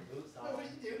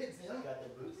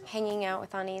 3A. Hanging out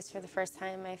with Anais for the first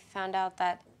time, I found out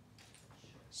that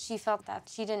she felt that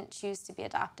she didn't choose to be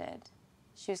adopted.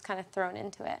 She was kind of thrown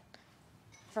into it.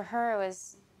 For her,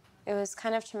 it was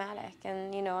kind of traumatic.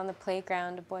 And, you know, on the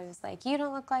playground, a boy was like, "You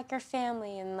don't look like your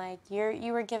family," and like,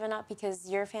 you were given up because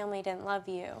your family didn't love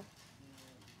you.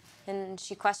 And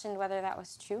she questioned whether that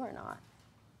was true or not.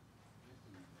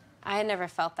 I had never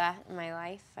felt that in my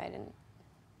life. I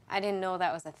didn't know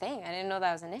that was a thing. I didn't know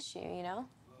that was an issue, you know?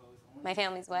 My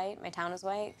family's white, my town is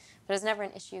white, but it was never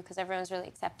an issue because everyone's really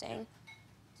accepting.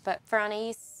 But for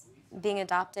Anais, being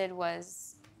adopted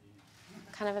was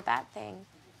kind of a bad thing.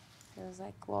 It was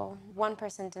like, well, one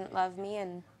person didn't love me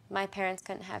and my parents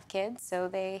couldn't have kids, so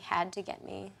they had to get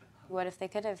me. What if they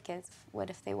could have kids? What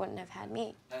if they wouldn't have had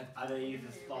me? But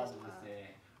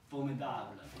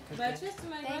just to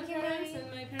my grandparents and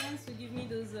my parents who give me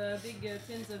those big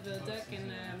tins of duck,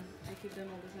 and I keep them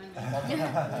all the time.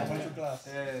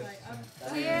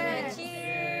 Cheers!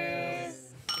 Cheers!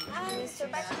 So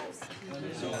back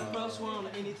So first one,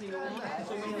 anything you want.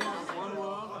 So many one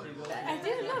word. I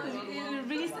didn't know that it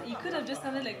really. You could have just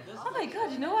sounded like, "Oh my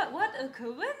god, you know what? What a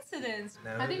coincidence!"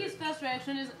 No. I think his first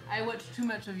reaction is, "I watch too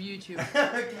much of YouTube."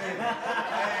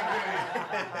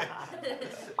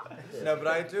 No, but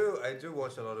I do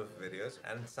watch a lot of videos,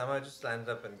 and somehow I just landed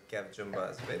up in Kev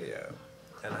Jumba's video.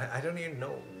 And I don't even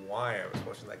know why I was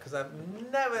watching that, because I've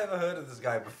never ever heard of this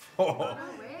guy before.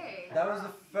 No way. That was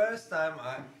the first time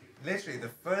literally the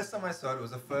first time I saw it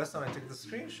was the first time I took the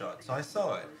screenshot. So I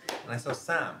saw it, and I saw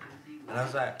Sam, and I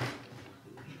was like,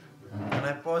 and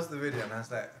I paused the video, and I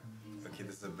was like, okay,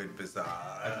 this is a bit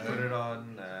bizarre. I put it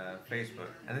on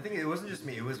Facebook. And I think it wasn't just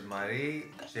me, it was Marie,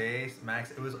 Chase,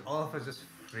 Max, it was all of us just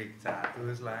freaked out. It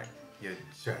was like, you're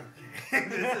joking.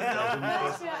 This is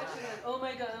Oh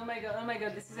my god, oh my god, oh my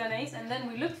god, this is Anais. And then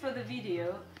we looked for the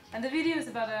video, and the video is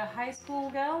about a high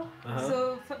school girl.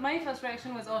 So my first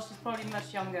reaction was, oh, she's probably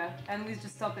much younger. And we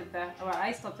just stopped it there. Well,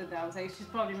 I stopped it there. I was like, she's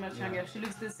probably much younger. She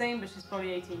looks the same, but she's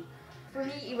probably 18. For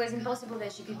me, it was impossible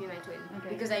that she could be my twin.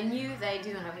 Because I knew that I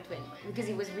didn't have a twin. Because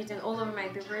it was written all over my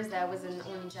papers that I was an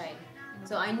only child.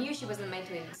 So I knew she wasn't my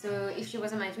twin. So if she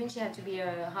wasn't my twin, she had to be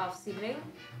a half sibling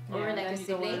or like a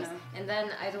sibling. And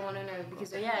then I don't want to know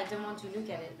because I don't want to look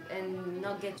at it and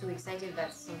not get too excited.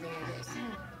 That's something I guess.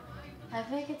 I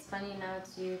feel like it's funny now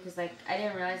too because like I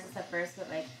didn't realize this at first, but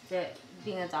like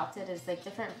being adopted is like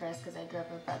different for us because I grew up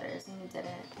with brothers and you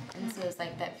didn't. And so it's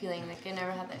like that feeling, like I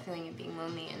never had that feeling of being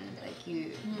lonely and like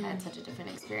you had such a different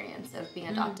experience of being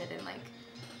adopted and like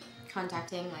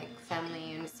contacting like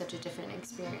family, and it's such a different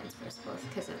experience for us both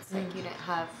because it's like you didn't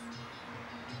have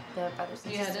the brothers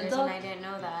and sisters and I didn't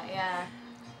know that. Yeah.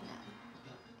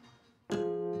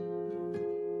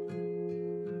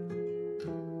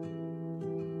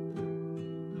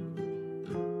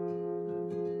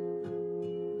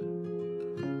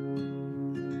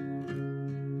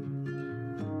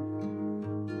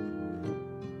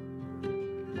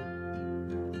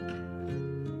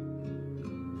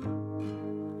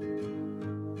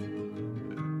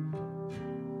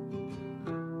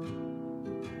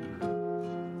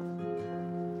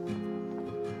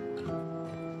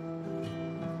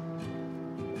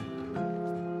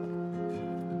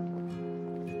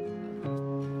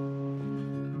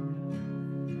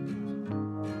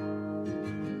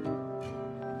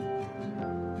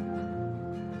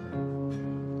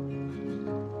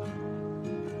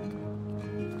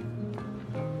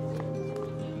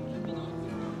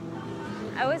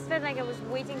 I always felt like I was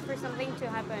waiting for something to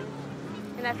happen.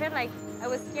 And I felt like I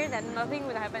was scared that nothing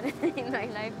would happen in my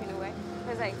life in a way. I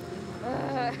was like,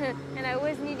 and I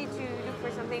always needed to look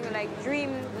for something, like dream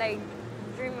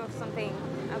of something.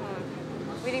 I don't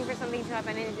know, waiting for something to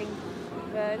happen, anything.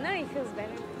 But now it feels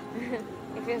better.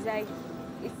 It feels like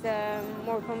it's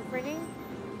more comforting.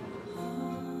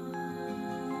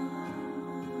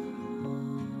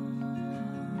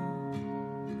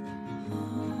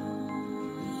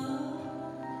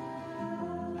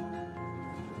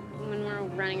 When we're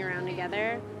running around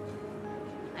together,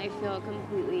 I feel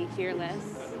completely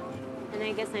fearless. And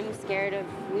I guess I'm scared of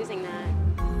losing that.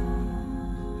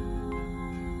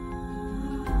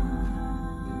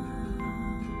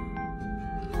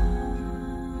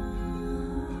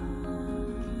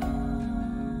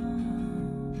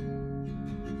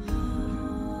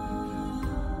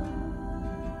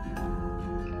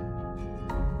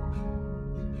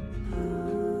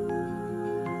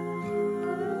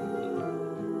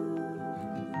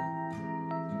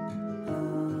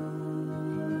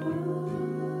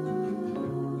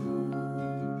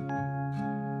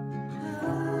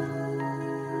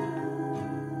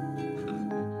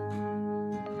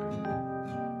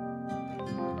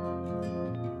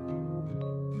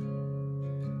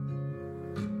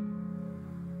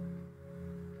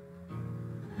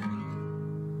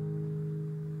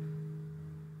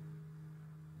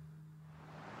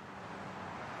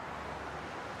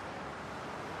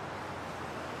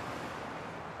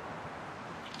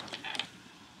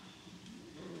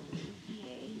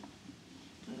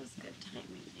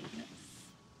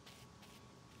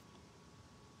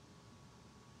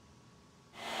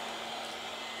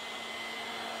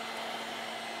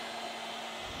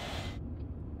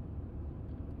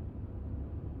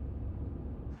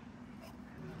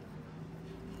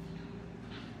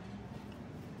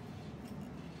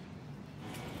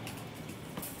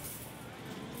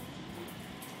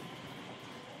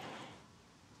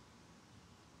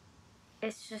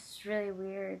 It's just really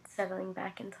weird settling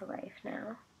back into life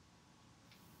now.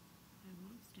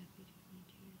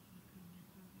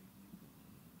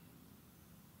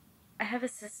 I have a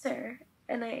sister,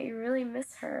 and I really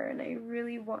miss her, and I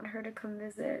really want her to come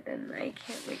visit, and I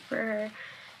can't wait for her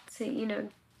to, you know,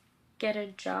 get a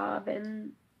job,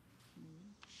 and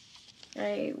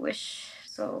I wish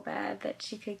so bad that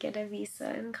she could get a visa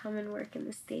and come and work in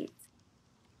the States.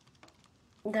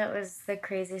 That was the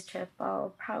craziest trip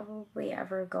I'll probably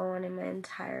ever go on in my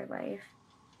entire life.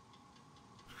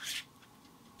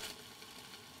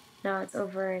 Now it's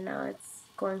over, and now it's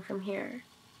going from here.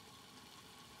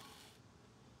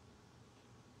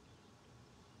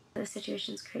 The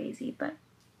situation's crazy, but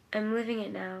I'm living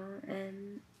it now,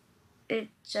 and it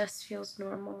just feels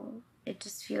normal. It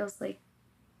just feels like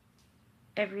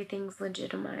everything's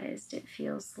legitimized. It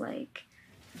feels like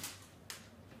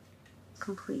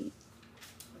complete.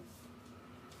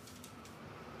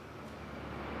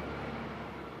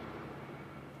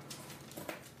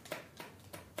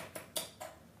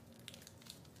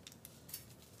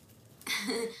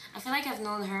 I feel like I've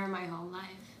known her my whole life.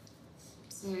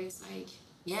 So it's like,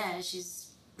 yeah,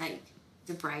 she's like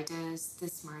the brightest, the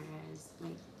smartest,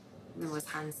 like the most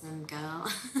handsome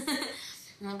girl.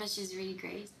 No, but she's really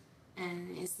great.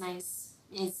 And it's nice.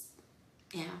 It's,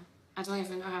 yeah, I don't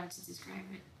even know how to describe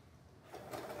it.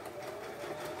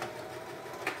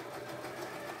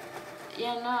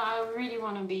 Yeah, no, I really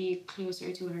want to be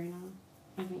closer to her now,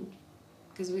 I think.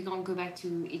 Because we can't go back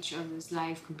to each other's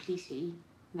life completely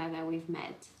now that we've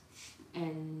met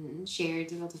and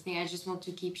shared a lot of things. I just want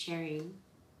to keep sharing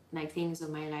like things of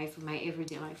my life, of my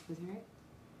everyday life with her.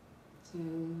 So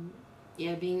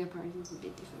yeah, being apart is a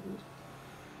bit difficult.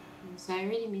 So I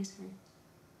really miss her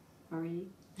already.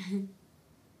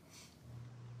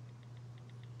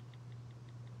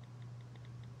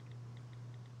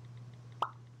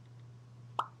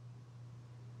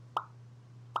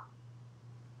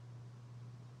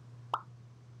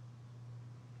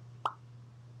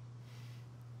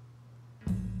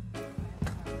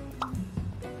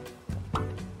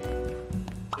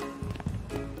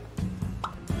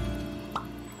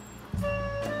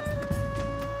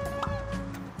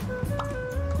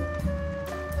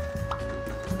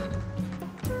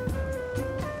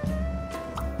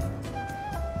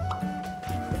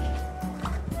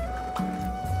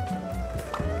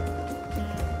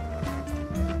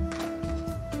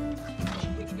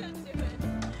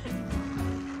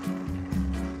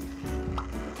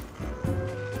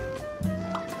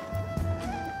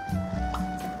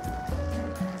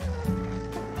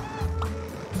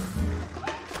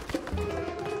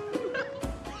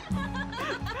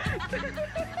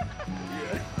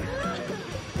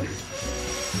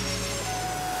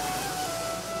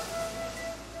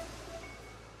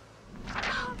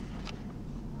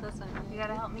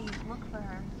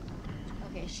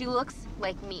 She looks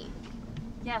like me.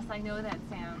 Yes, I know that,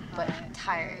 Sam. But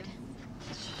tired.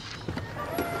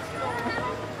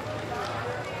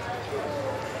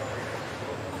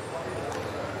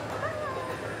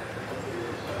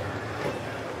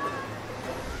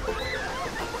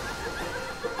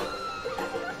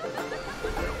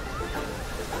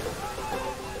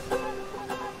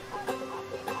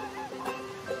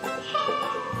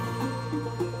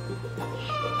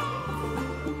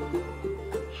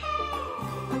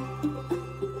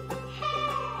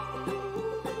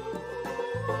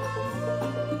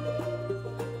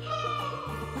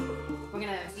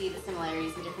 See the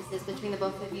similarities and differences between the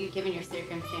both of you, given your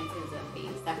circumstances of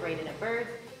being separated at birth,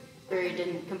 reared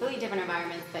in completely different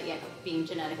environments, but yet being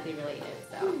genetically related.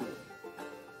 So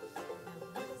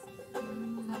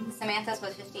Samantha's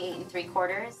was 58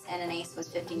 3/4, and Anais was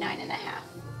 59 1/2.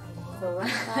 So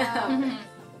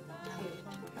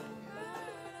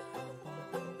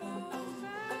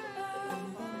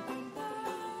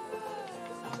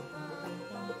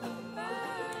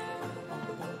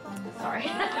sorry.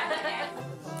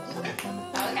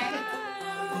 Okay.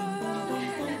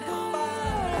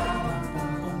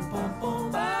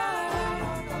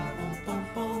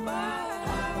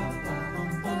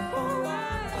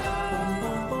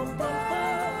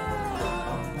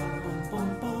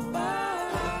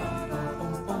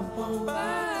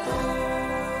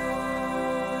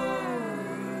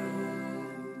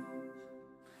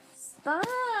 Stop!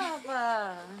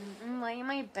 I'm laying in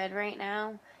my bed right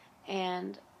now,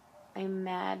 and I'm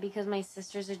mad because my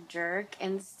sister's a jerk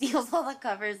and steals all the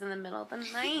covers in the middle of the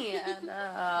night. And,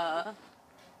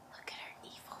 look at her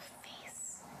evil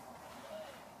face.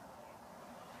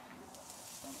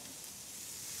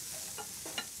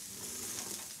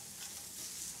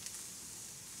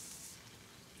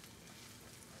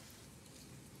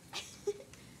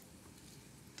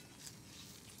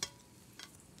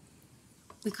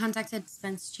 We contacted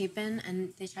Spence Chapin,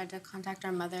 and they tried to contact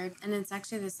our mother, and it's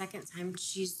actually the second time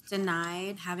she's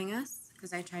denied having us,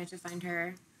 because I tried to find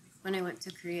her when I went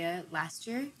to Korea last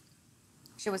year.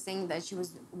 She was saying that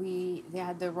they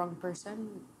had the wrong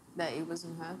person, that it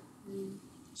wasn't her.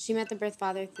 She met the birth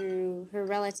father through her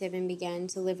relative and began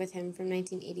to live with him from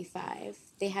 1985.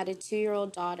 They had a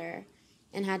 2-year-old daughter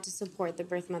and had to support the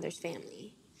birth mother's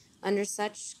family. Under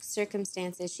such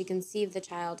circumstances, she conceived the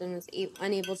child and was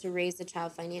unable to raise the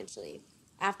child financially.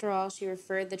 After all, she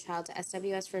referred the child to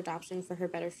SWS for adoption for her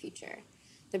better future.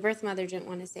 The birth mother didn't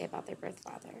want to say about their birth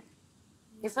father.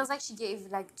 It feels like she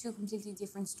gave like 2 completely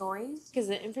different stories. Because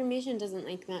the information doesn't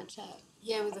like match up.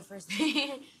 Yeah, with the first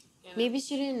thing. Maybe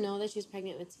she didn't know that she was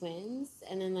pregnant with twins,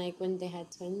 and then like when they had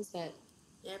twins that...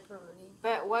 Yeah, probably.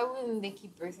 But why wouldn't they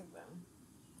keep both of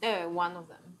them? One of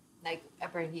them. Like,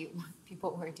 apparently what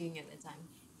people were doing at the time.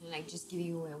 And like, just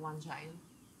giving away one child.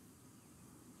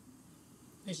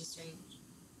 It's just strange.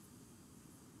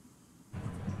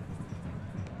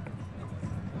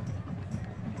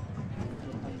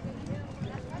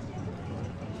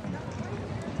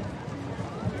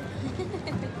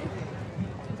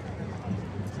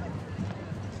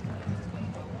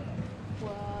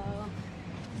 Whoa.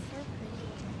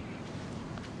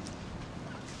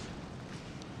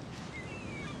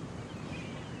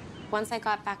 Once I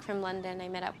got back from London, I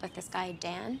met up with this guy,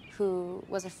 Dan, who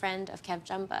was a friend of Kev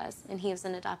Jumba's, and he was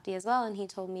an adoptee as well, and he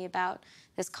told me about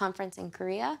this conference in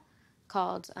Korea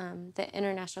called the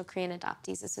International Korean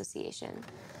Adoptees Association.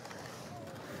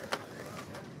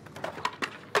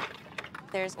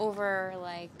 There's over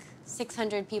like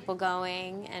 600 people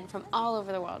going, and from all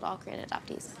over the world, all Korean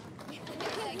adoptees.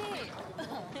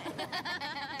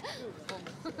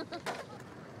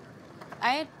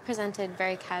 I had presented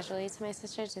very casually to my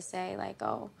sister to say, like,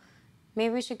 oh,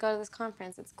 maybe we should go to this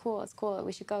conference. It's cool,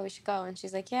 we should go. And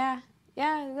she's like, yeah,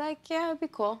 it'd be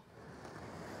cool.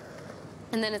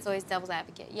 And then it's always devil's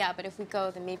advocate. Yeah, but if we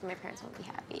go, then maybe my parents won't be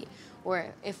happy.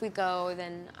 Or if we go,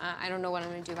 then I don't know what I'm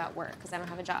gonna do about work because I don't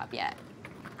have a job yet.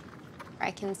 I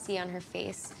can see on her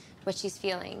face what she's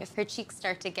feeling. If her cheeks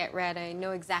start to get red, I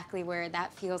know exactly where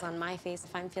that feels on my face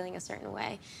if I'm feeling a certain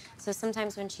way. So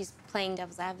sometimes when she's playing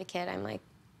devil's advocate, I'm like,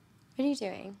 what are you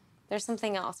doing? There's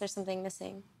something else, there's something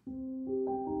missing.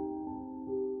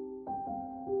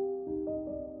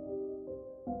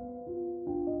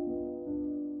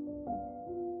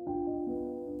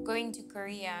 Going to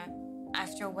Korea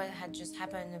after what had just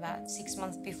happened about 6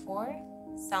 months before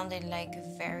sounded like a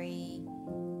very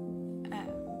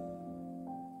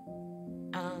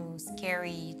I don't know,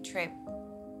 scary trip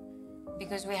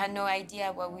because we had no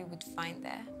idea what we would find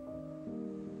there.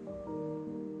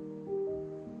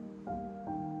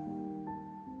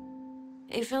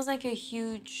 It feels like a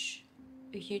huge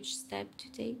step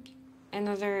to take.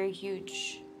 another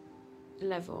huge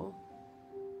level.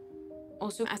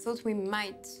 Also, I thought we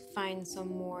might find some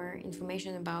more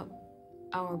information about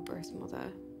our birth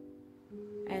mother.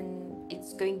 And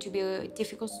it's going to be a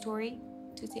difficult story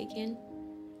to take in,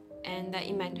 and that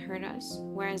it might hurt us.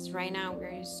 Whereas right now,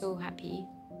 we're so happy.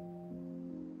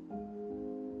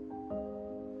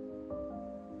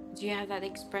 Do you have that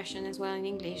expression as well in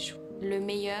English? Le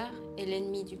meilleur est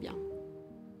l'ennemi du bien.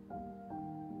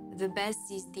 The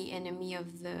best is the enemy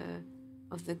of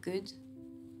the good.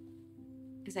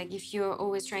 It's like if you're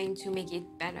always trying to make it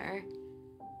better,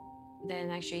 then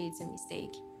actually it's a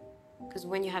mistake. Because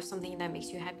when you have something that makes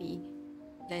you happy,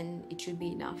 then it should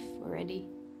be enough already.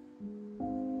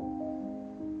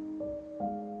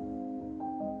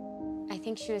 I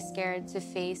think she was scared to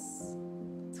face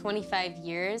 25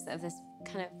 years of this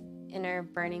kind of inner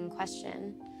burning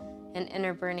question, an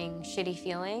inner burning shitty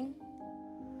feeling.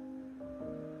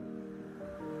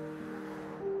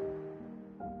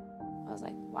 I was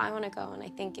like, well, I want to go, and I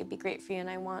think it'd be great for you, and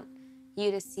I want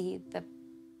you to see the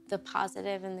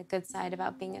positive and the good side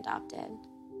about being adopted.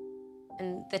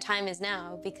 And the time is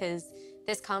now, because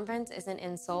this conference isn't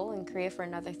in Seoul in Korea for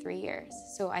another 3 years.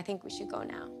 So I think we should go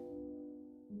now.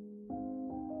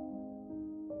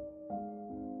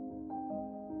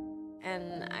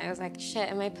 And I was like, shit,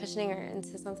 am I pushing her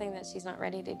into something that she's not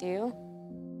ready to do?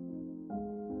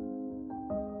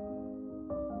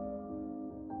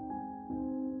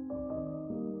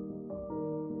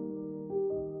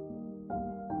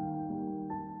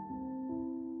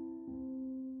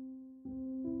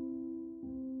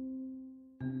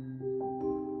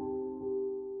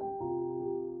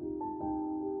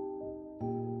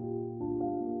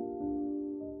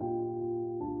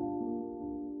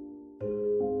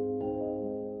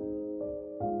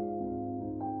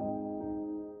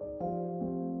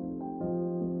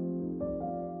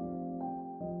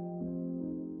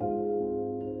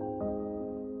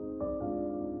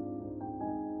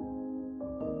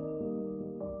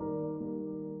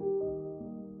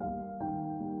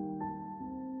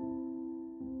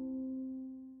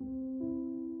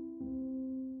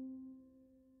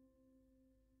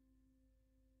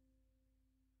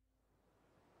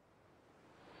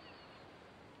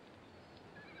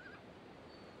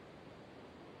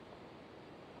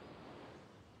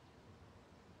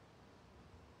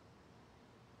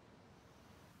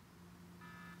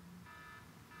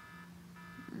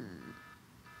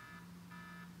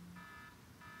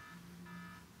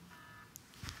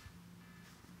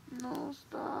 No,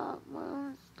 stop. Why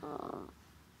don't stop?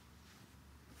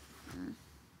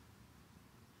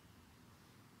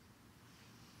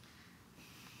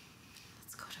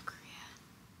 Let's go to Korea.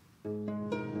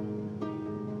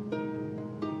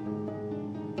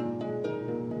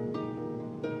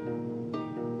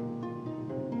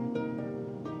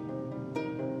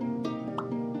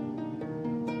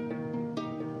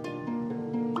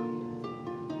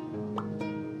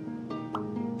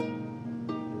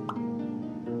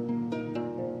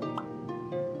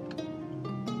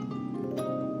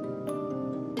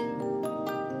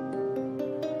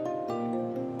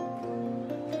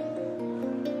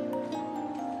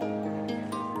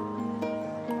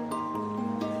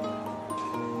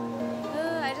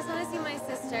 I just want to see my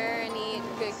sister and eat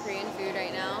good Korean food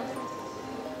right now.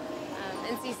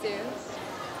 And see Sue.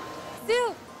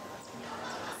 Sue!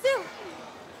 Sue!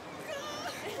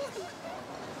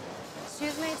 She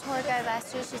was my tour guide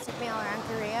last year. She took me all around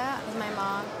Korea with my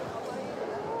mom.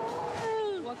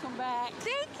 Welcome back.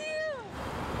 Thank you!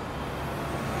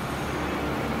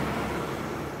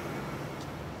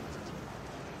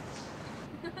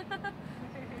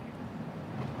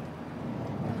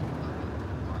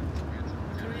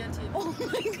 Korean TV. Oh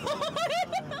my god!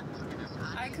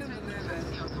 I couldn't believe it.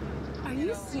 Are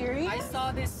you serious? I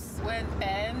saw this when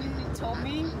Ben told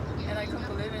me, and I couldn't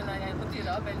believe it, and I looked it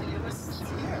up, and it was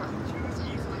here.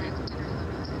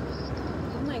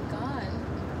 Oh my god.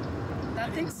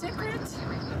 Nothing secret?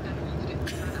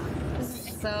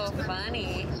 So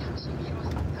funny.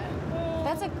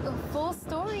 That's a full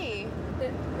story.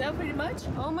 That pretty much?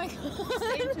 Oh my god.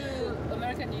 Same to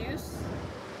American News.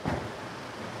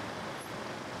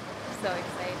 So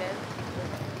excited.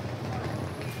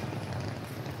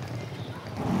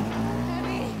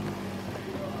 Honey.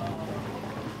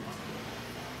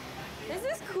 This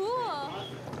is cool.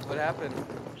 What happened?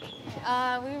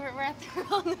 We're at the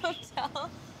wrong hotel.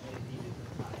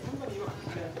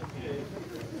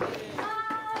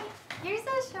 Hi. You're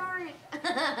so short.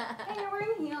 Hey, you're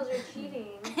wearing heels. You're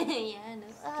cheating. Yeah, no.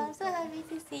 Oh, I'm so happy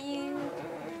to see you.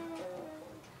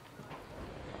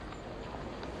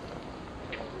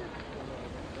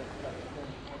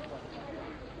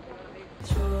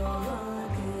 좋아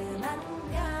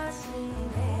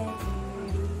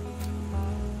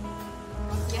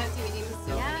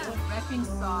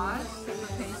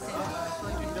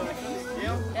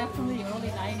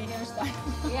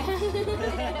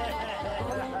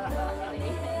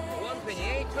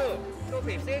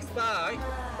 256 by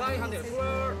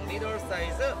 504 liter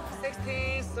size,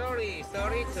 16, 30,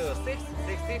 32, 6,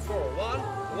 64, 1,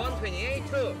 128,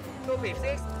 2,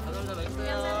 256.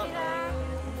 감사합니다.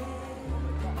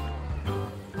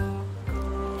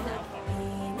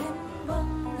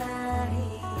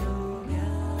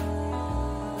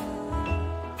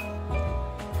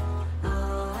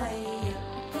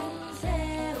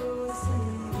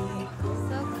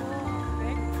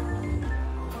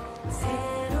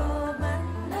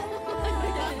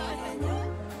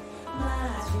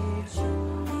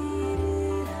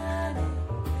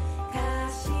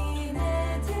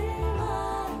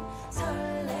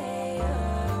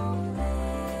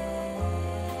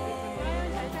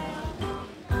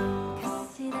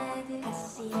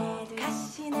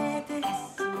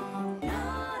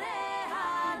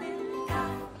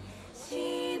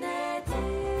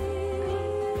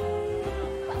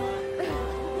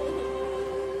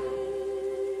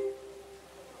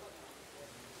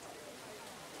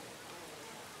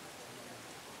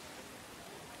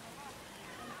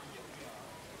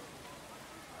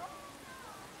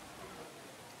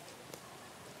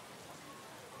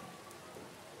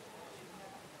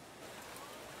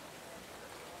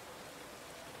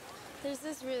 There's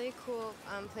this really cool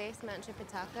place, Mount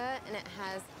Tripitaka, and it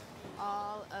has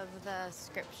all of the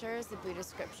scriptures, the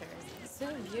Buddhist scriptures. It's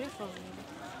so beautiful.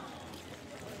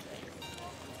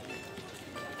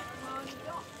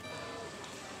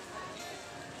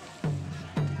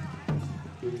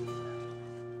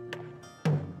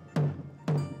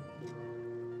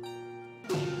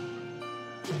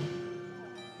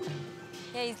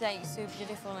 Yeah, it's like so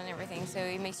beautiful and everything. So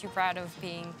it makes you proud of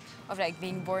being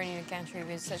born in a country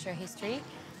with such a history.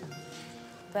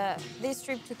 But this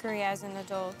trip to Korea as an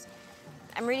adult,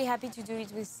 I'm really happy to do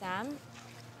it with Sam.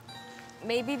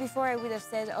 Maybe before I would have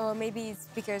said, oh, maybe it's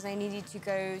because I needed to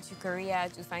go to Korea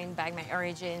to find back my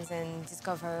origins and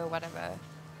discover whatever.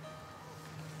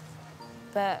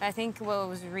 But I think what I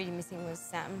was really missing was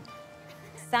Sam.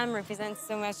 Sam represents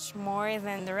so much more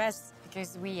than the rest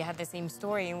because we had the same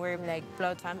story and we're like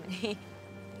blood family.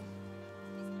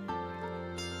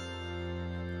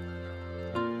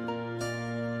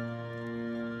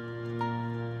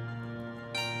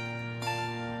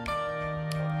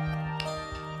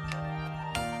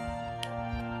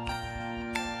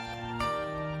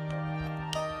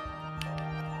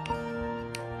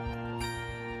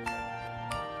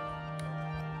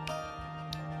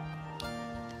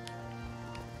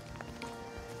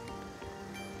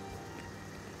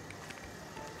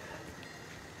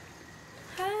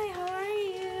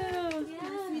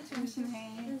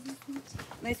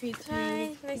 Nice to meet you.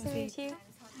 Hi, nice to meet you.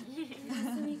 Nice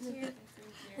to meet you.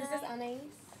 This is Anais.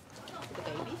 The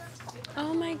baby.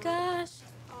 Oh my gosh.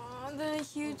 Oh, the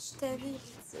huge teddy.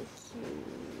 So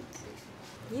cute.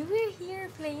 You were here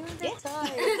playing with the toys.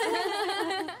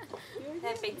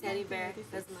 That big teddy bear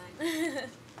was mine.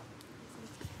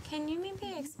 Can you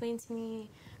maybe explain to me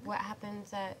what happened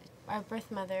that our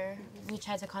birth mother, we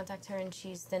tried to contact her and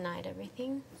she's denied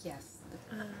everything? Yes.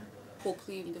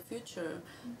 Hopefully in the future,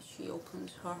 she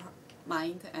opens her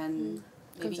mind and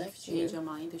maybe if she changes her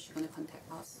mind, she's going to contact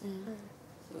us.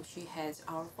 So she has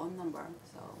our phone number.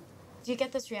 So. Do you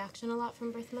get this reaction a lot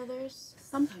from birth mothers?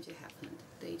 Sometimes it happens.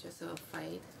 They just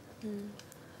afraid. And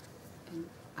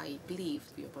I believe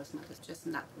your birth mother's just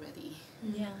not ready.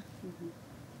 Yeah.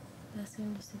 That's what I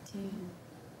understood too.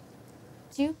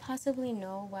 Do you possibly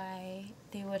know why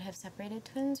they would have separated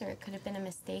twins, or it could have been a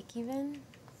mistake even?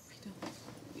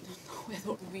 We don't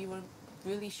know. We were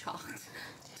really shocked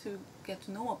to get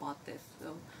to know about this.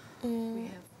 So we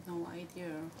have no idea.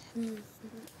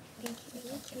 Thank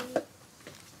you.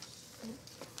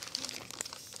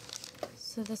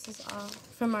 So this is all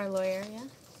from our lawyer, yeah?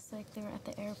 It's like they were at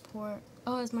the airport.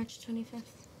 Oh, it was March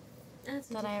 25th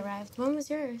that I arrived. When was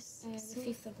yours? The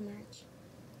 5th of March.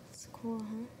 It's cool,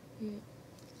 huh?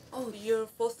 Oh, your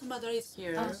foster mother is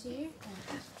here. Oh, she here?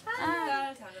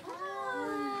 Hi.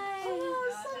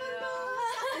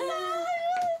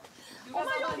 엄마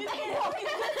여기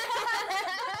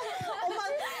엄마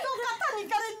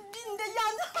똑같다니까 니인데 야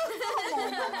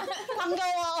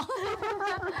반가워.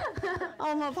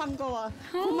 어머 반가워.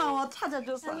 고마워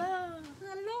찾아줘서.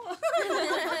 헬로.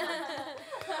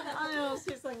 아유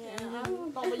세상에.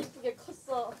 아유, 너무 이쁘게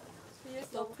컸어. You're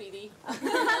so pretty.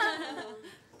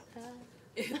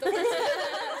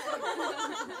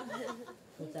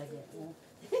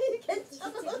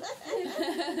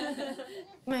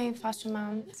 My foster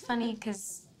mom, it's funny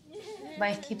because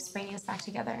life keeps bringing us back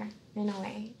together in a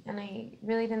way, and I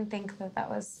really didn't think that that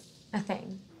was a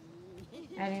thing.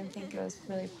 I didn't think it was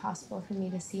really possible for me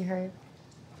to see her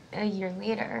a year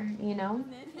later, you know?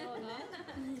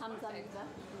 감사합니다.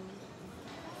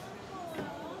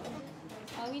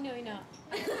 we know.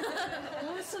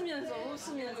 웃으면서.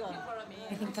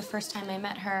 I think the first time I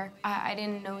met her, I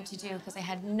didn't know what to do because I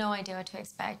had no idea what to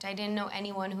expect. I didn't know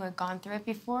anyone who had gone through it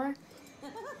before.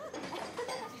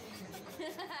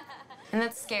 And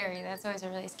that's scary. That's always a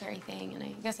really scary thing. And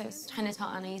I guess I was trying to tell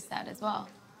Anais that as well.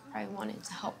 I wanted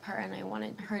to help her, and I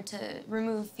wanted her to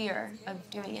remove fear of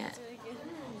doing it.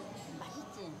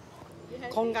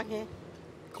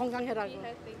 건강해라고.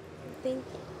 Thank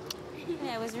you.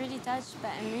 Yeah, I was really touched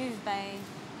and moved by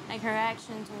like her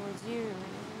action towards you.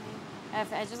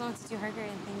 I just wanted to hug her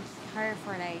and thank her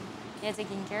for like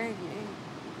taking care of you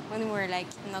when we were like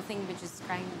nothing but just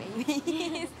crying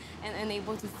babies and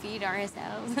unable to feed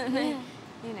ourselves. And then,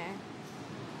 you know,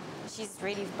 she's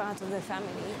really part of the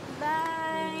family.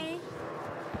 Bye.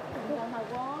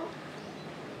 건강하고.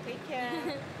 Take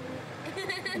care.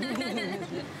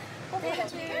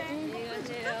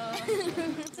 이거지요.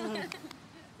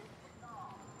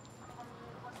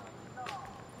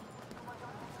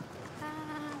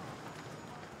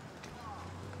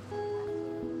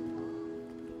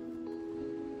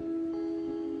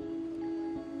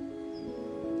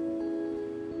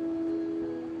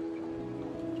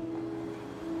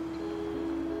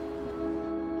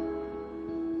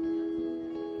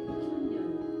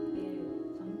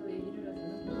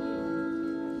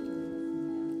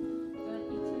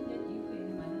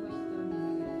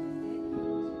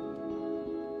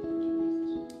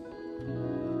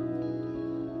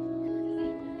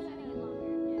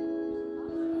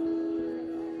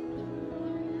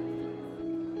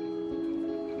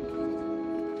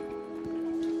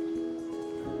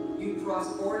 You cross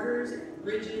borders and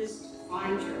bridges to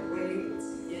find your way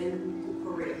into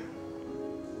Korea.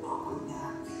 Welcome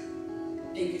back.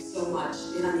 Thank you so much.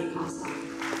 대단히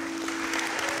감사합니다.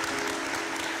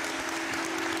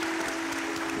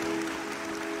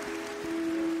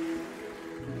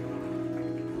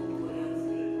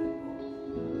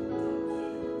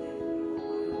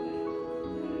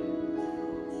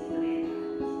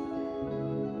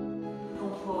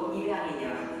 동포 입양인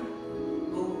여러분,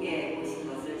 모국에 오신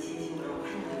것을 진심으로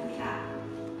환영합니다.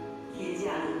 길지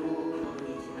않은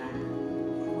고국방문이지만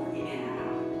부모님의 나라,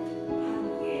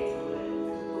 한국의 정을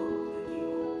듬뿍 느끼고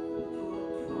좋은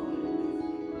추억을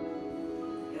남겼습니다.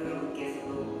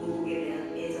 여러분께서도 모국에 대한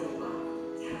애정과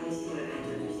자부심을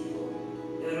가져주시고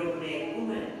여러분의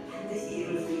꿈을 반드시 이룰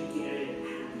수 있기를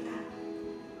바랍니다.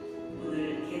 오늘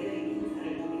개드링 행사를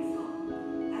통해서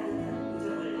따뜻한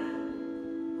우정을 나눈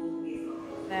모국에서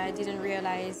I didn't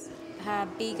realize how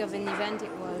big of an event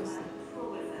it was.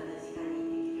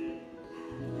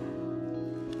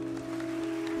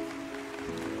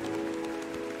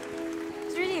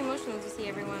 It's really emotional to see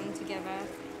everyone together,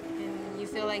 and you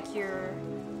feel like you're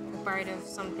a part of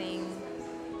something.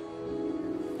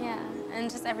 Yeah, and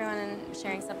just everyone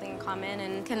sharing something in common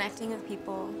and connecting with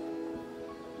people.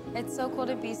 It's so cool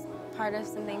to be part of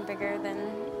something bigger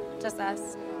than just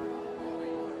us.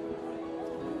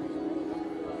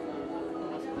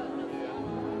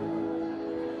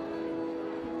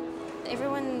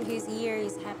 Everyone who's here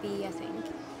is happy, I think.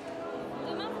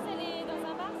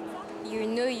 You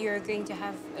know you're going to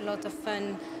have a lot of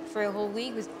fun for a whole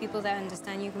week with people that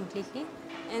understand you completely.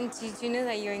 And to know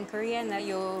that you're in Korea and that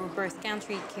your birth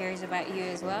country cares about you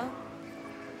as well.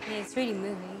 Yeah, it's really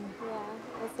moving.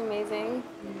 Yeah, it's amazing.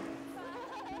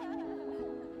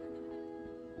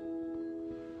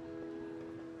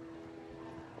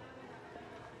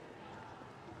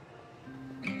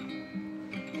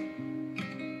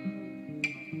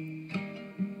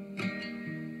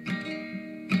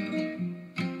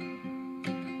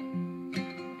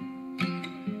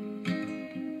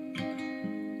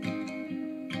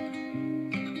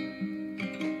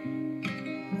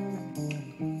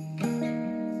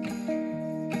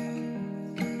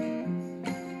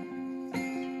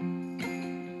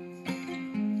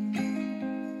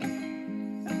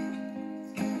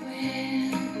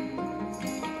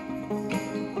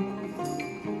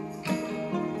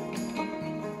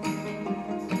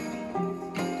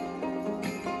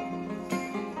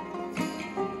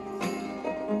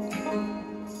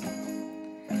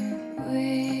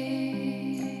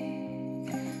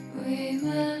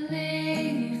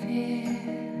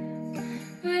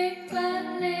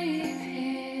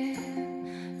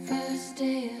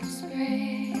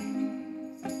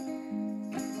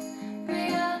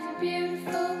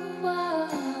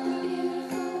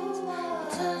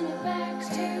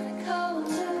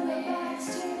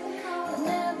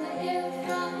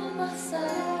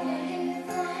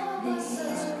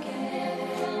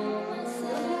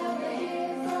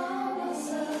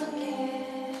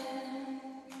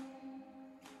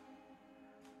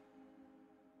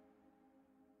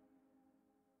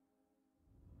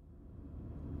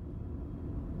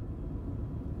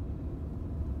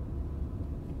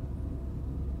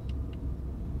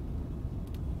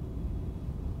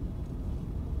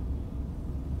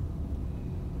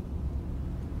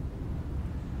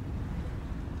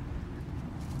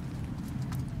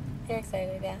 You're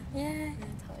excited, yeah? Yeah.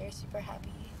 Tell her you're super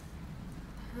happy.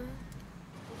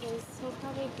 Okay, so he'll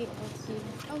probably be able to.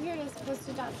 Oh, here it is. Post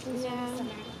adoption service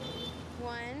center.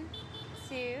 1,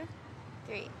 2,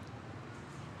 3.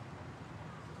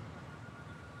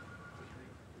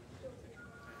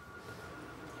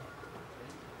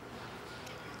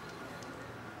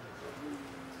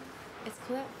 It's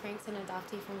cool that Frank's an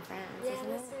adoptee from France, Yeah, isn't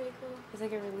that's it? really cool. It's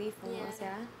like a relief almost,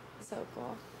 Yeah. yeah? So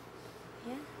cool.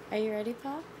 Yeah. Are you ready,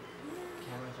 Pop?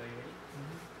 Cameras, are you ready?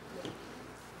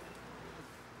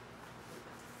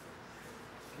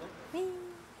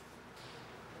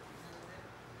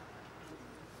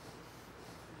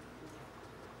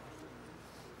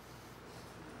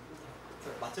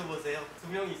 맞춰보세요.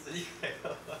 2명 있으니까요.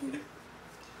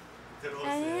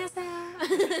 들어오세요. 안녕하세요.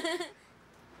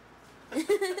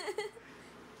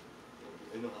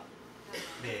 일로 가.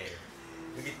 네.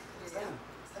 여기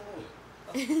상공이.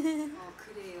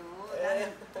 그래요. 나는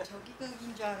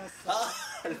저기각인 줄 알았어.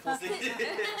 보세요.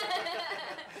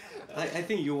 I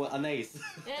think you are nice.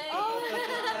 네,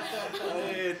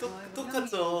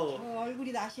 똑같죠.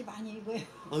 얼굴이 낯이 많이 익어요.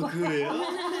 아 그래요?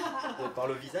 Par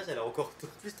le visage, elle a encore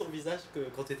plus ton visage que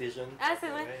quand tu étais jeune. Ah, c'est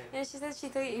vrai. Yeah, she said she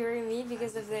thought you were me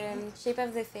because of the shape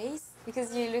of the face.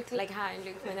 Because you look like how I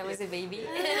looked when I was a baby.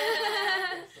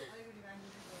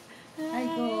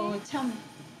 아이고 참.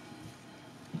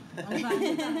 얼마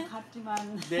안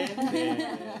같지만. 네.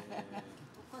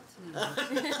 똑같으네.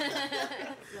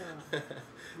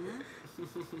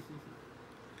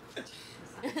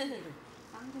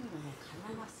 쌍둥이를 뭐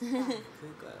갈라놨을까?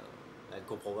 그러니까요. Elle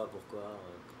comprend pas pourquoi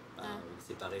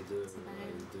séparer deux.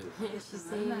 She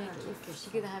said like, if she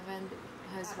could have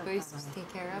her boys to take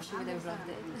care of, she would have loved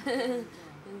it.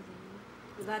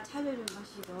 나 차려준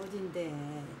것이 어딘데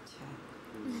참.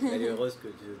 Elle est heureuse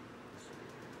que tu.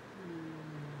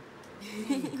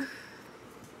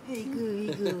 에이그.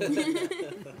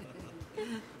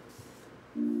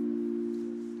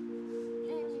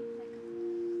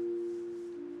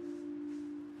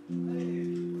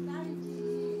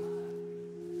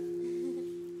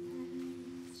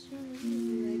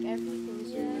 Like everything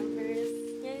she remembers.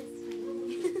 Yeah, it's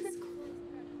funny. It's cool.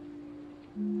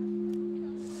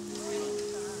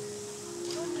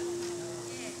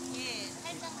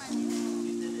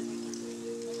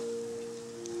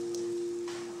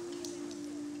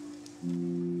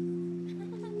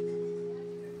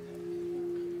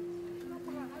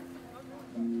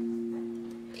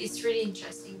 It's really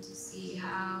interesting to see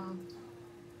how,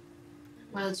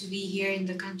 well, to be here in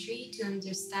the country, to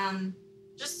understand,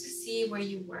 just to see where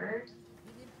you were,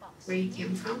 where you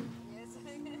came from.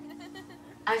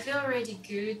 I feel already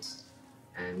good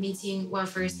meeting, well,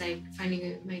 first like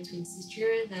finding my twin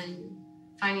sister, then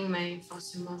finding my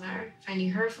foster mother, finding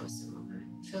her foster mother.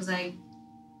 It feels like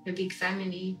a big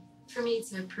family. For me,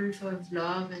 it's a proof of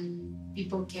love and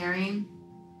people caring.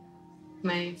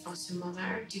 My foster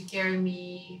mother to carry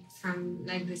me from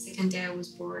like the second day I was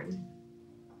born.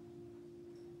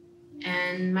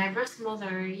 And my birth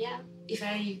mother, yeah, if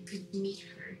I could meet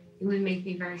her, it would make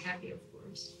me very happy, of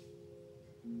course.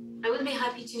 I would be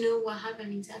happy to know what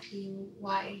happened exactly,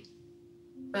 why.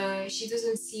 But she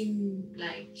doesn't seem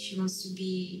like she wants to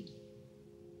be,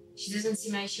 she doesn't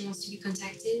seem like she wants to be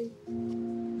contacted.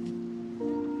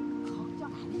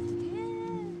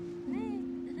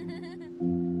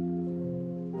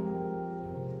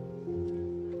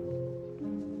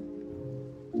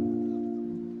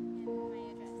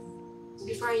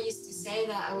 Before I used to say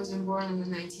that I wasn't born on the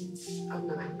 19th of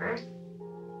November.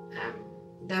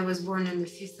 That I was born on the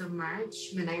 5th of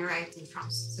March when I arrived in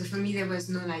France. So for me, there was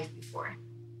no life before.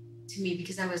 To me,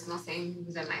 because I was nothing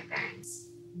without my parents.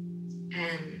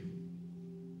 And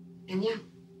yeah.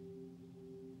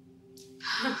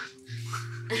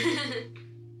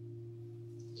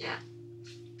 Yeah.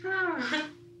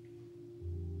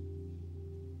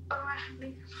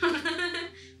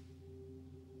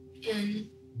 And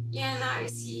yeah, now I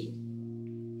see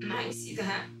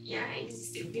that, yeah, I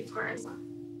existed before as well.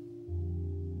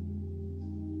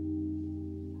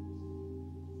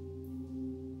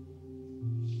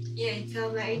 Yeah, it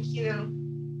felt like,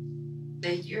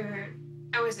 that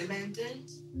I was abandoned.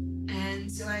 And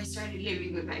so I started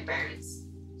living with my parents.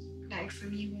 Like for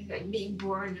me, it was like being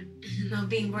born, not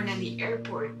being born at the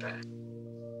airport, but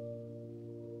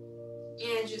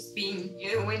yeah, just being,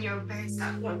 when your parents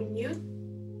stop loving you.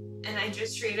 And I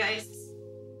just realized,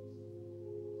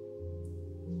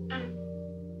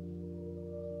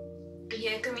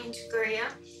 coming to Korea,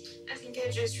 I think I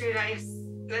just realized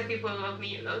that people love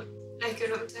me a lot, like a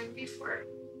long time before.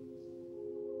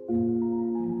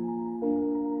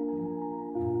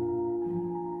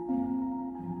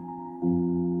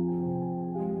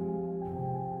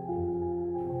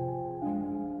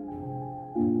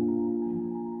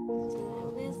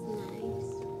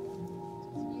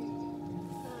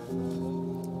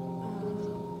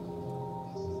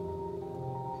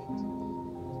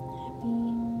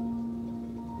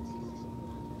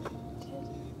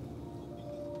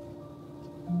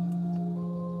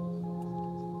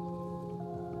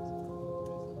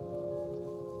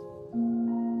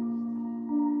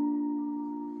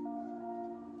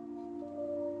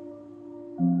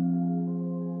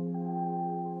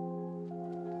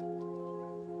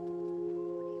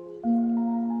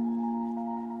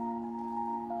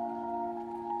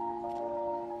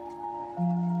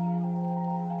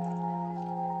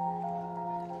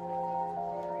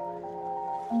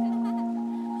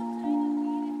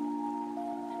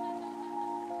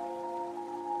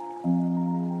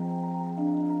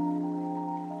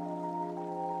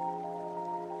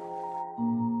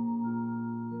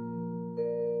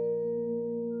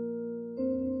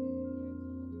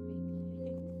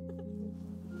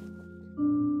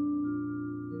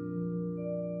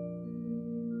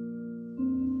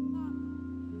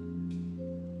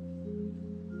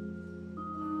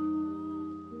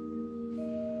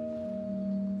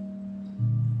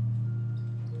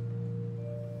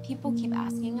 People keep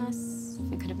asking us if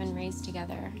we could have been raised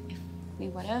together, if we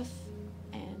would have,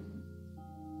 and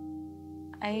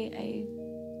I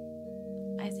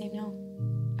say no.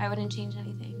 I wouldn't change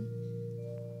anything.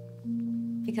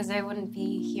 Because I wouldn't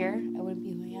be here, I wouldn't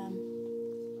be who I am.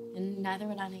 And neither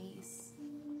would Anais.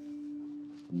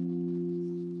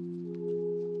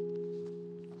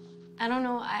 I don't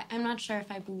know, I'm not sure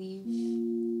if I believe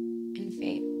in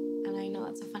fate. And I know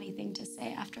that's a funny thing to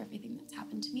say after everything that's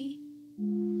happened to me.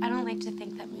 I don't like to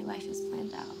think that my life is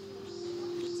planned out.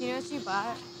 Do you know what she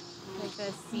bought? Like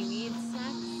the seaweed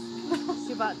snacks?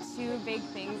 She bought 2 big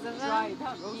things of them. Dried,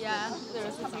 huh? Roasted. Yeah, the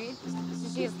roasted seaweed. So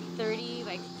she has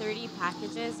 30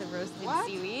 packages of roasted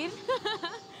seaweed.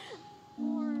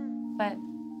 But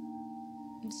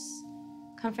it's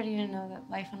comforting to know that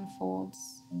life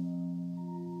unfolds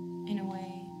in a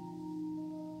way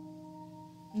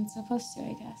it's supposed to,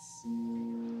 I guess.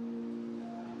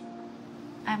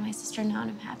 I have my sister now and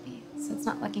I'm happy. So it's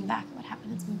not looking back at what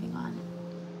happened, it's moving on.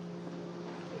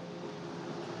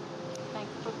 Thank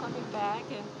you for coming back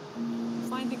and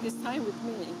finding this time with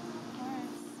me.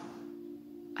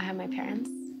 I have my parents.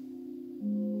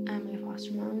 I have my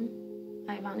foster mom.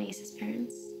 I have Anais's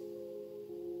parents.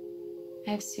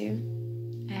 I have Sue.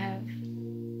 I have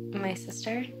my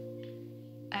sister.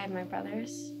 I have my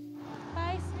brothers.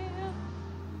 Bye, Sue.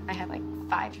 I have like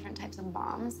 5 different types of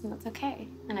moms, and that's okay.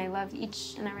 And I love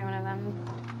each and every one of them.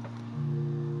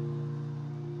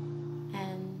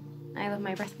 And I love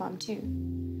my birth mom too.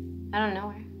 I don't know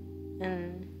her,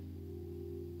 and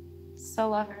still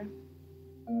love her.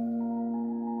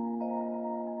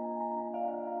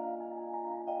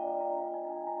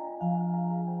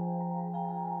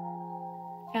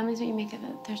 Family's what you make of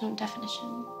it. There's no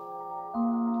definition.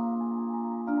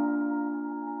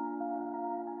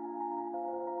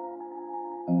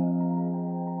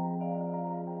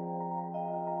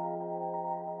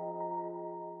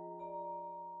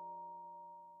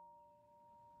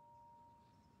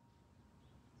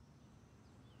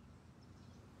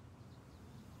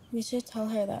 We should tell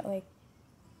her that, like,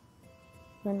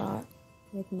 we're not,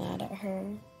 like, mad at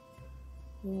her.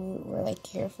 We're, like,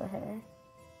 here for her.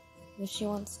 If she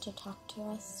wants to talk to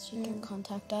us, she can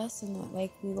contact us, and that,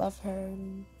 like, we love her.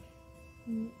 And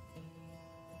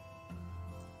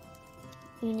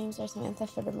Our names are Samantha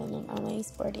Fitterman and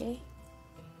Anais Bordier.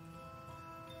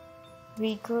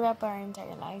 We grew up our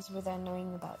entire lives without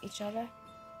knowing about each other.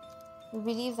 We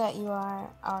believe that you are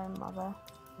our mother.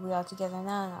 We are together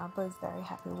now and are both very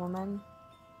happy women.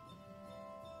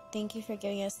 Thank you for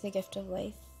giving us the gift of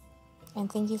life.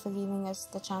 And thank you for giving us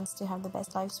the chance to have the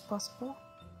best lives possible.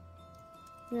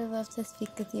 We would love to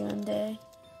speak with you one day.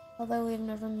 Although we've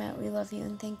never met, we love you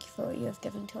and thank you for what you have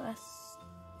given to us.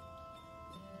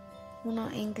 We're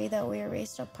not angry that we are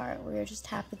raised apart. We are just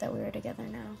happy that we are together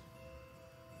now.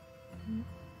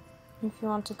 If you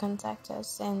want to contact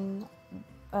us, and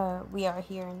we are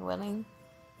here and willing.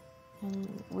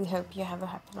 And we hope you have a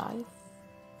happy life.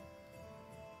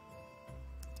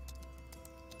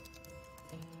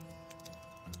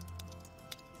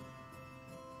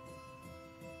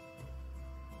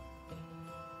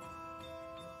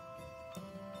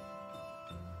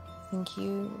 Thank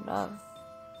you, love.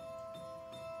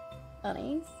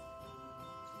 Anais?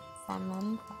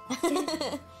 Salmon.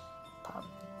 Pop.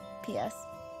 P.S.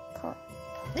 Call.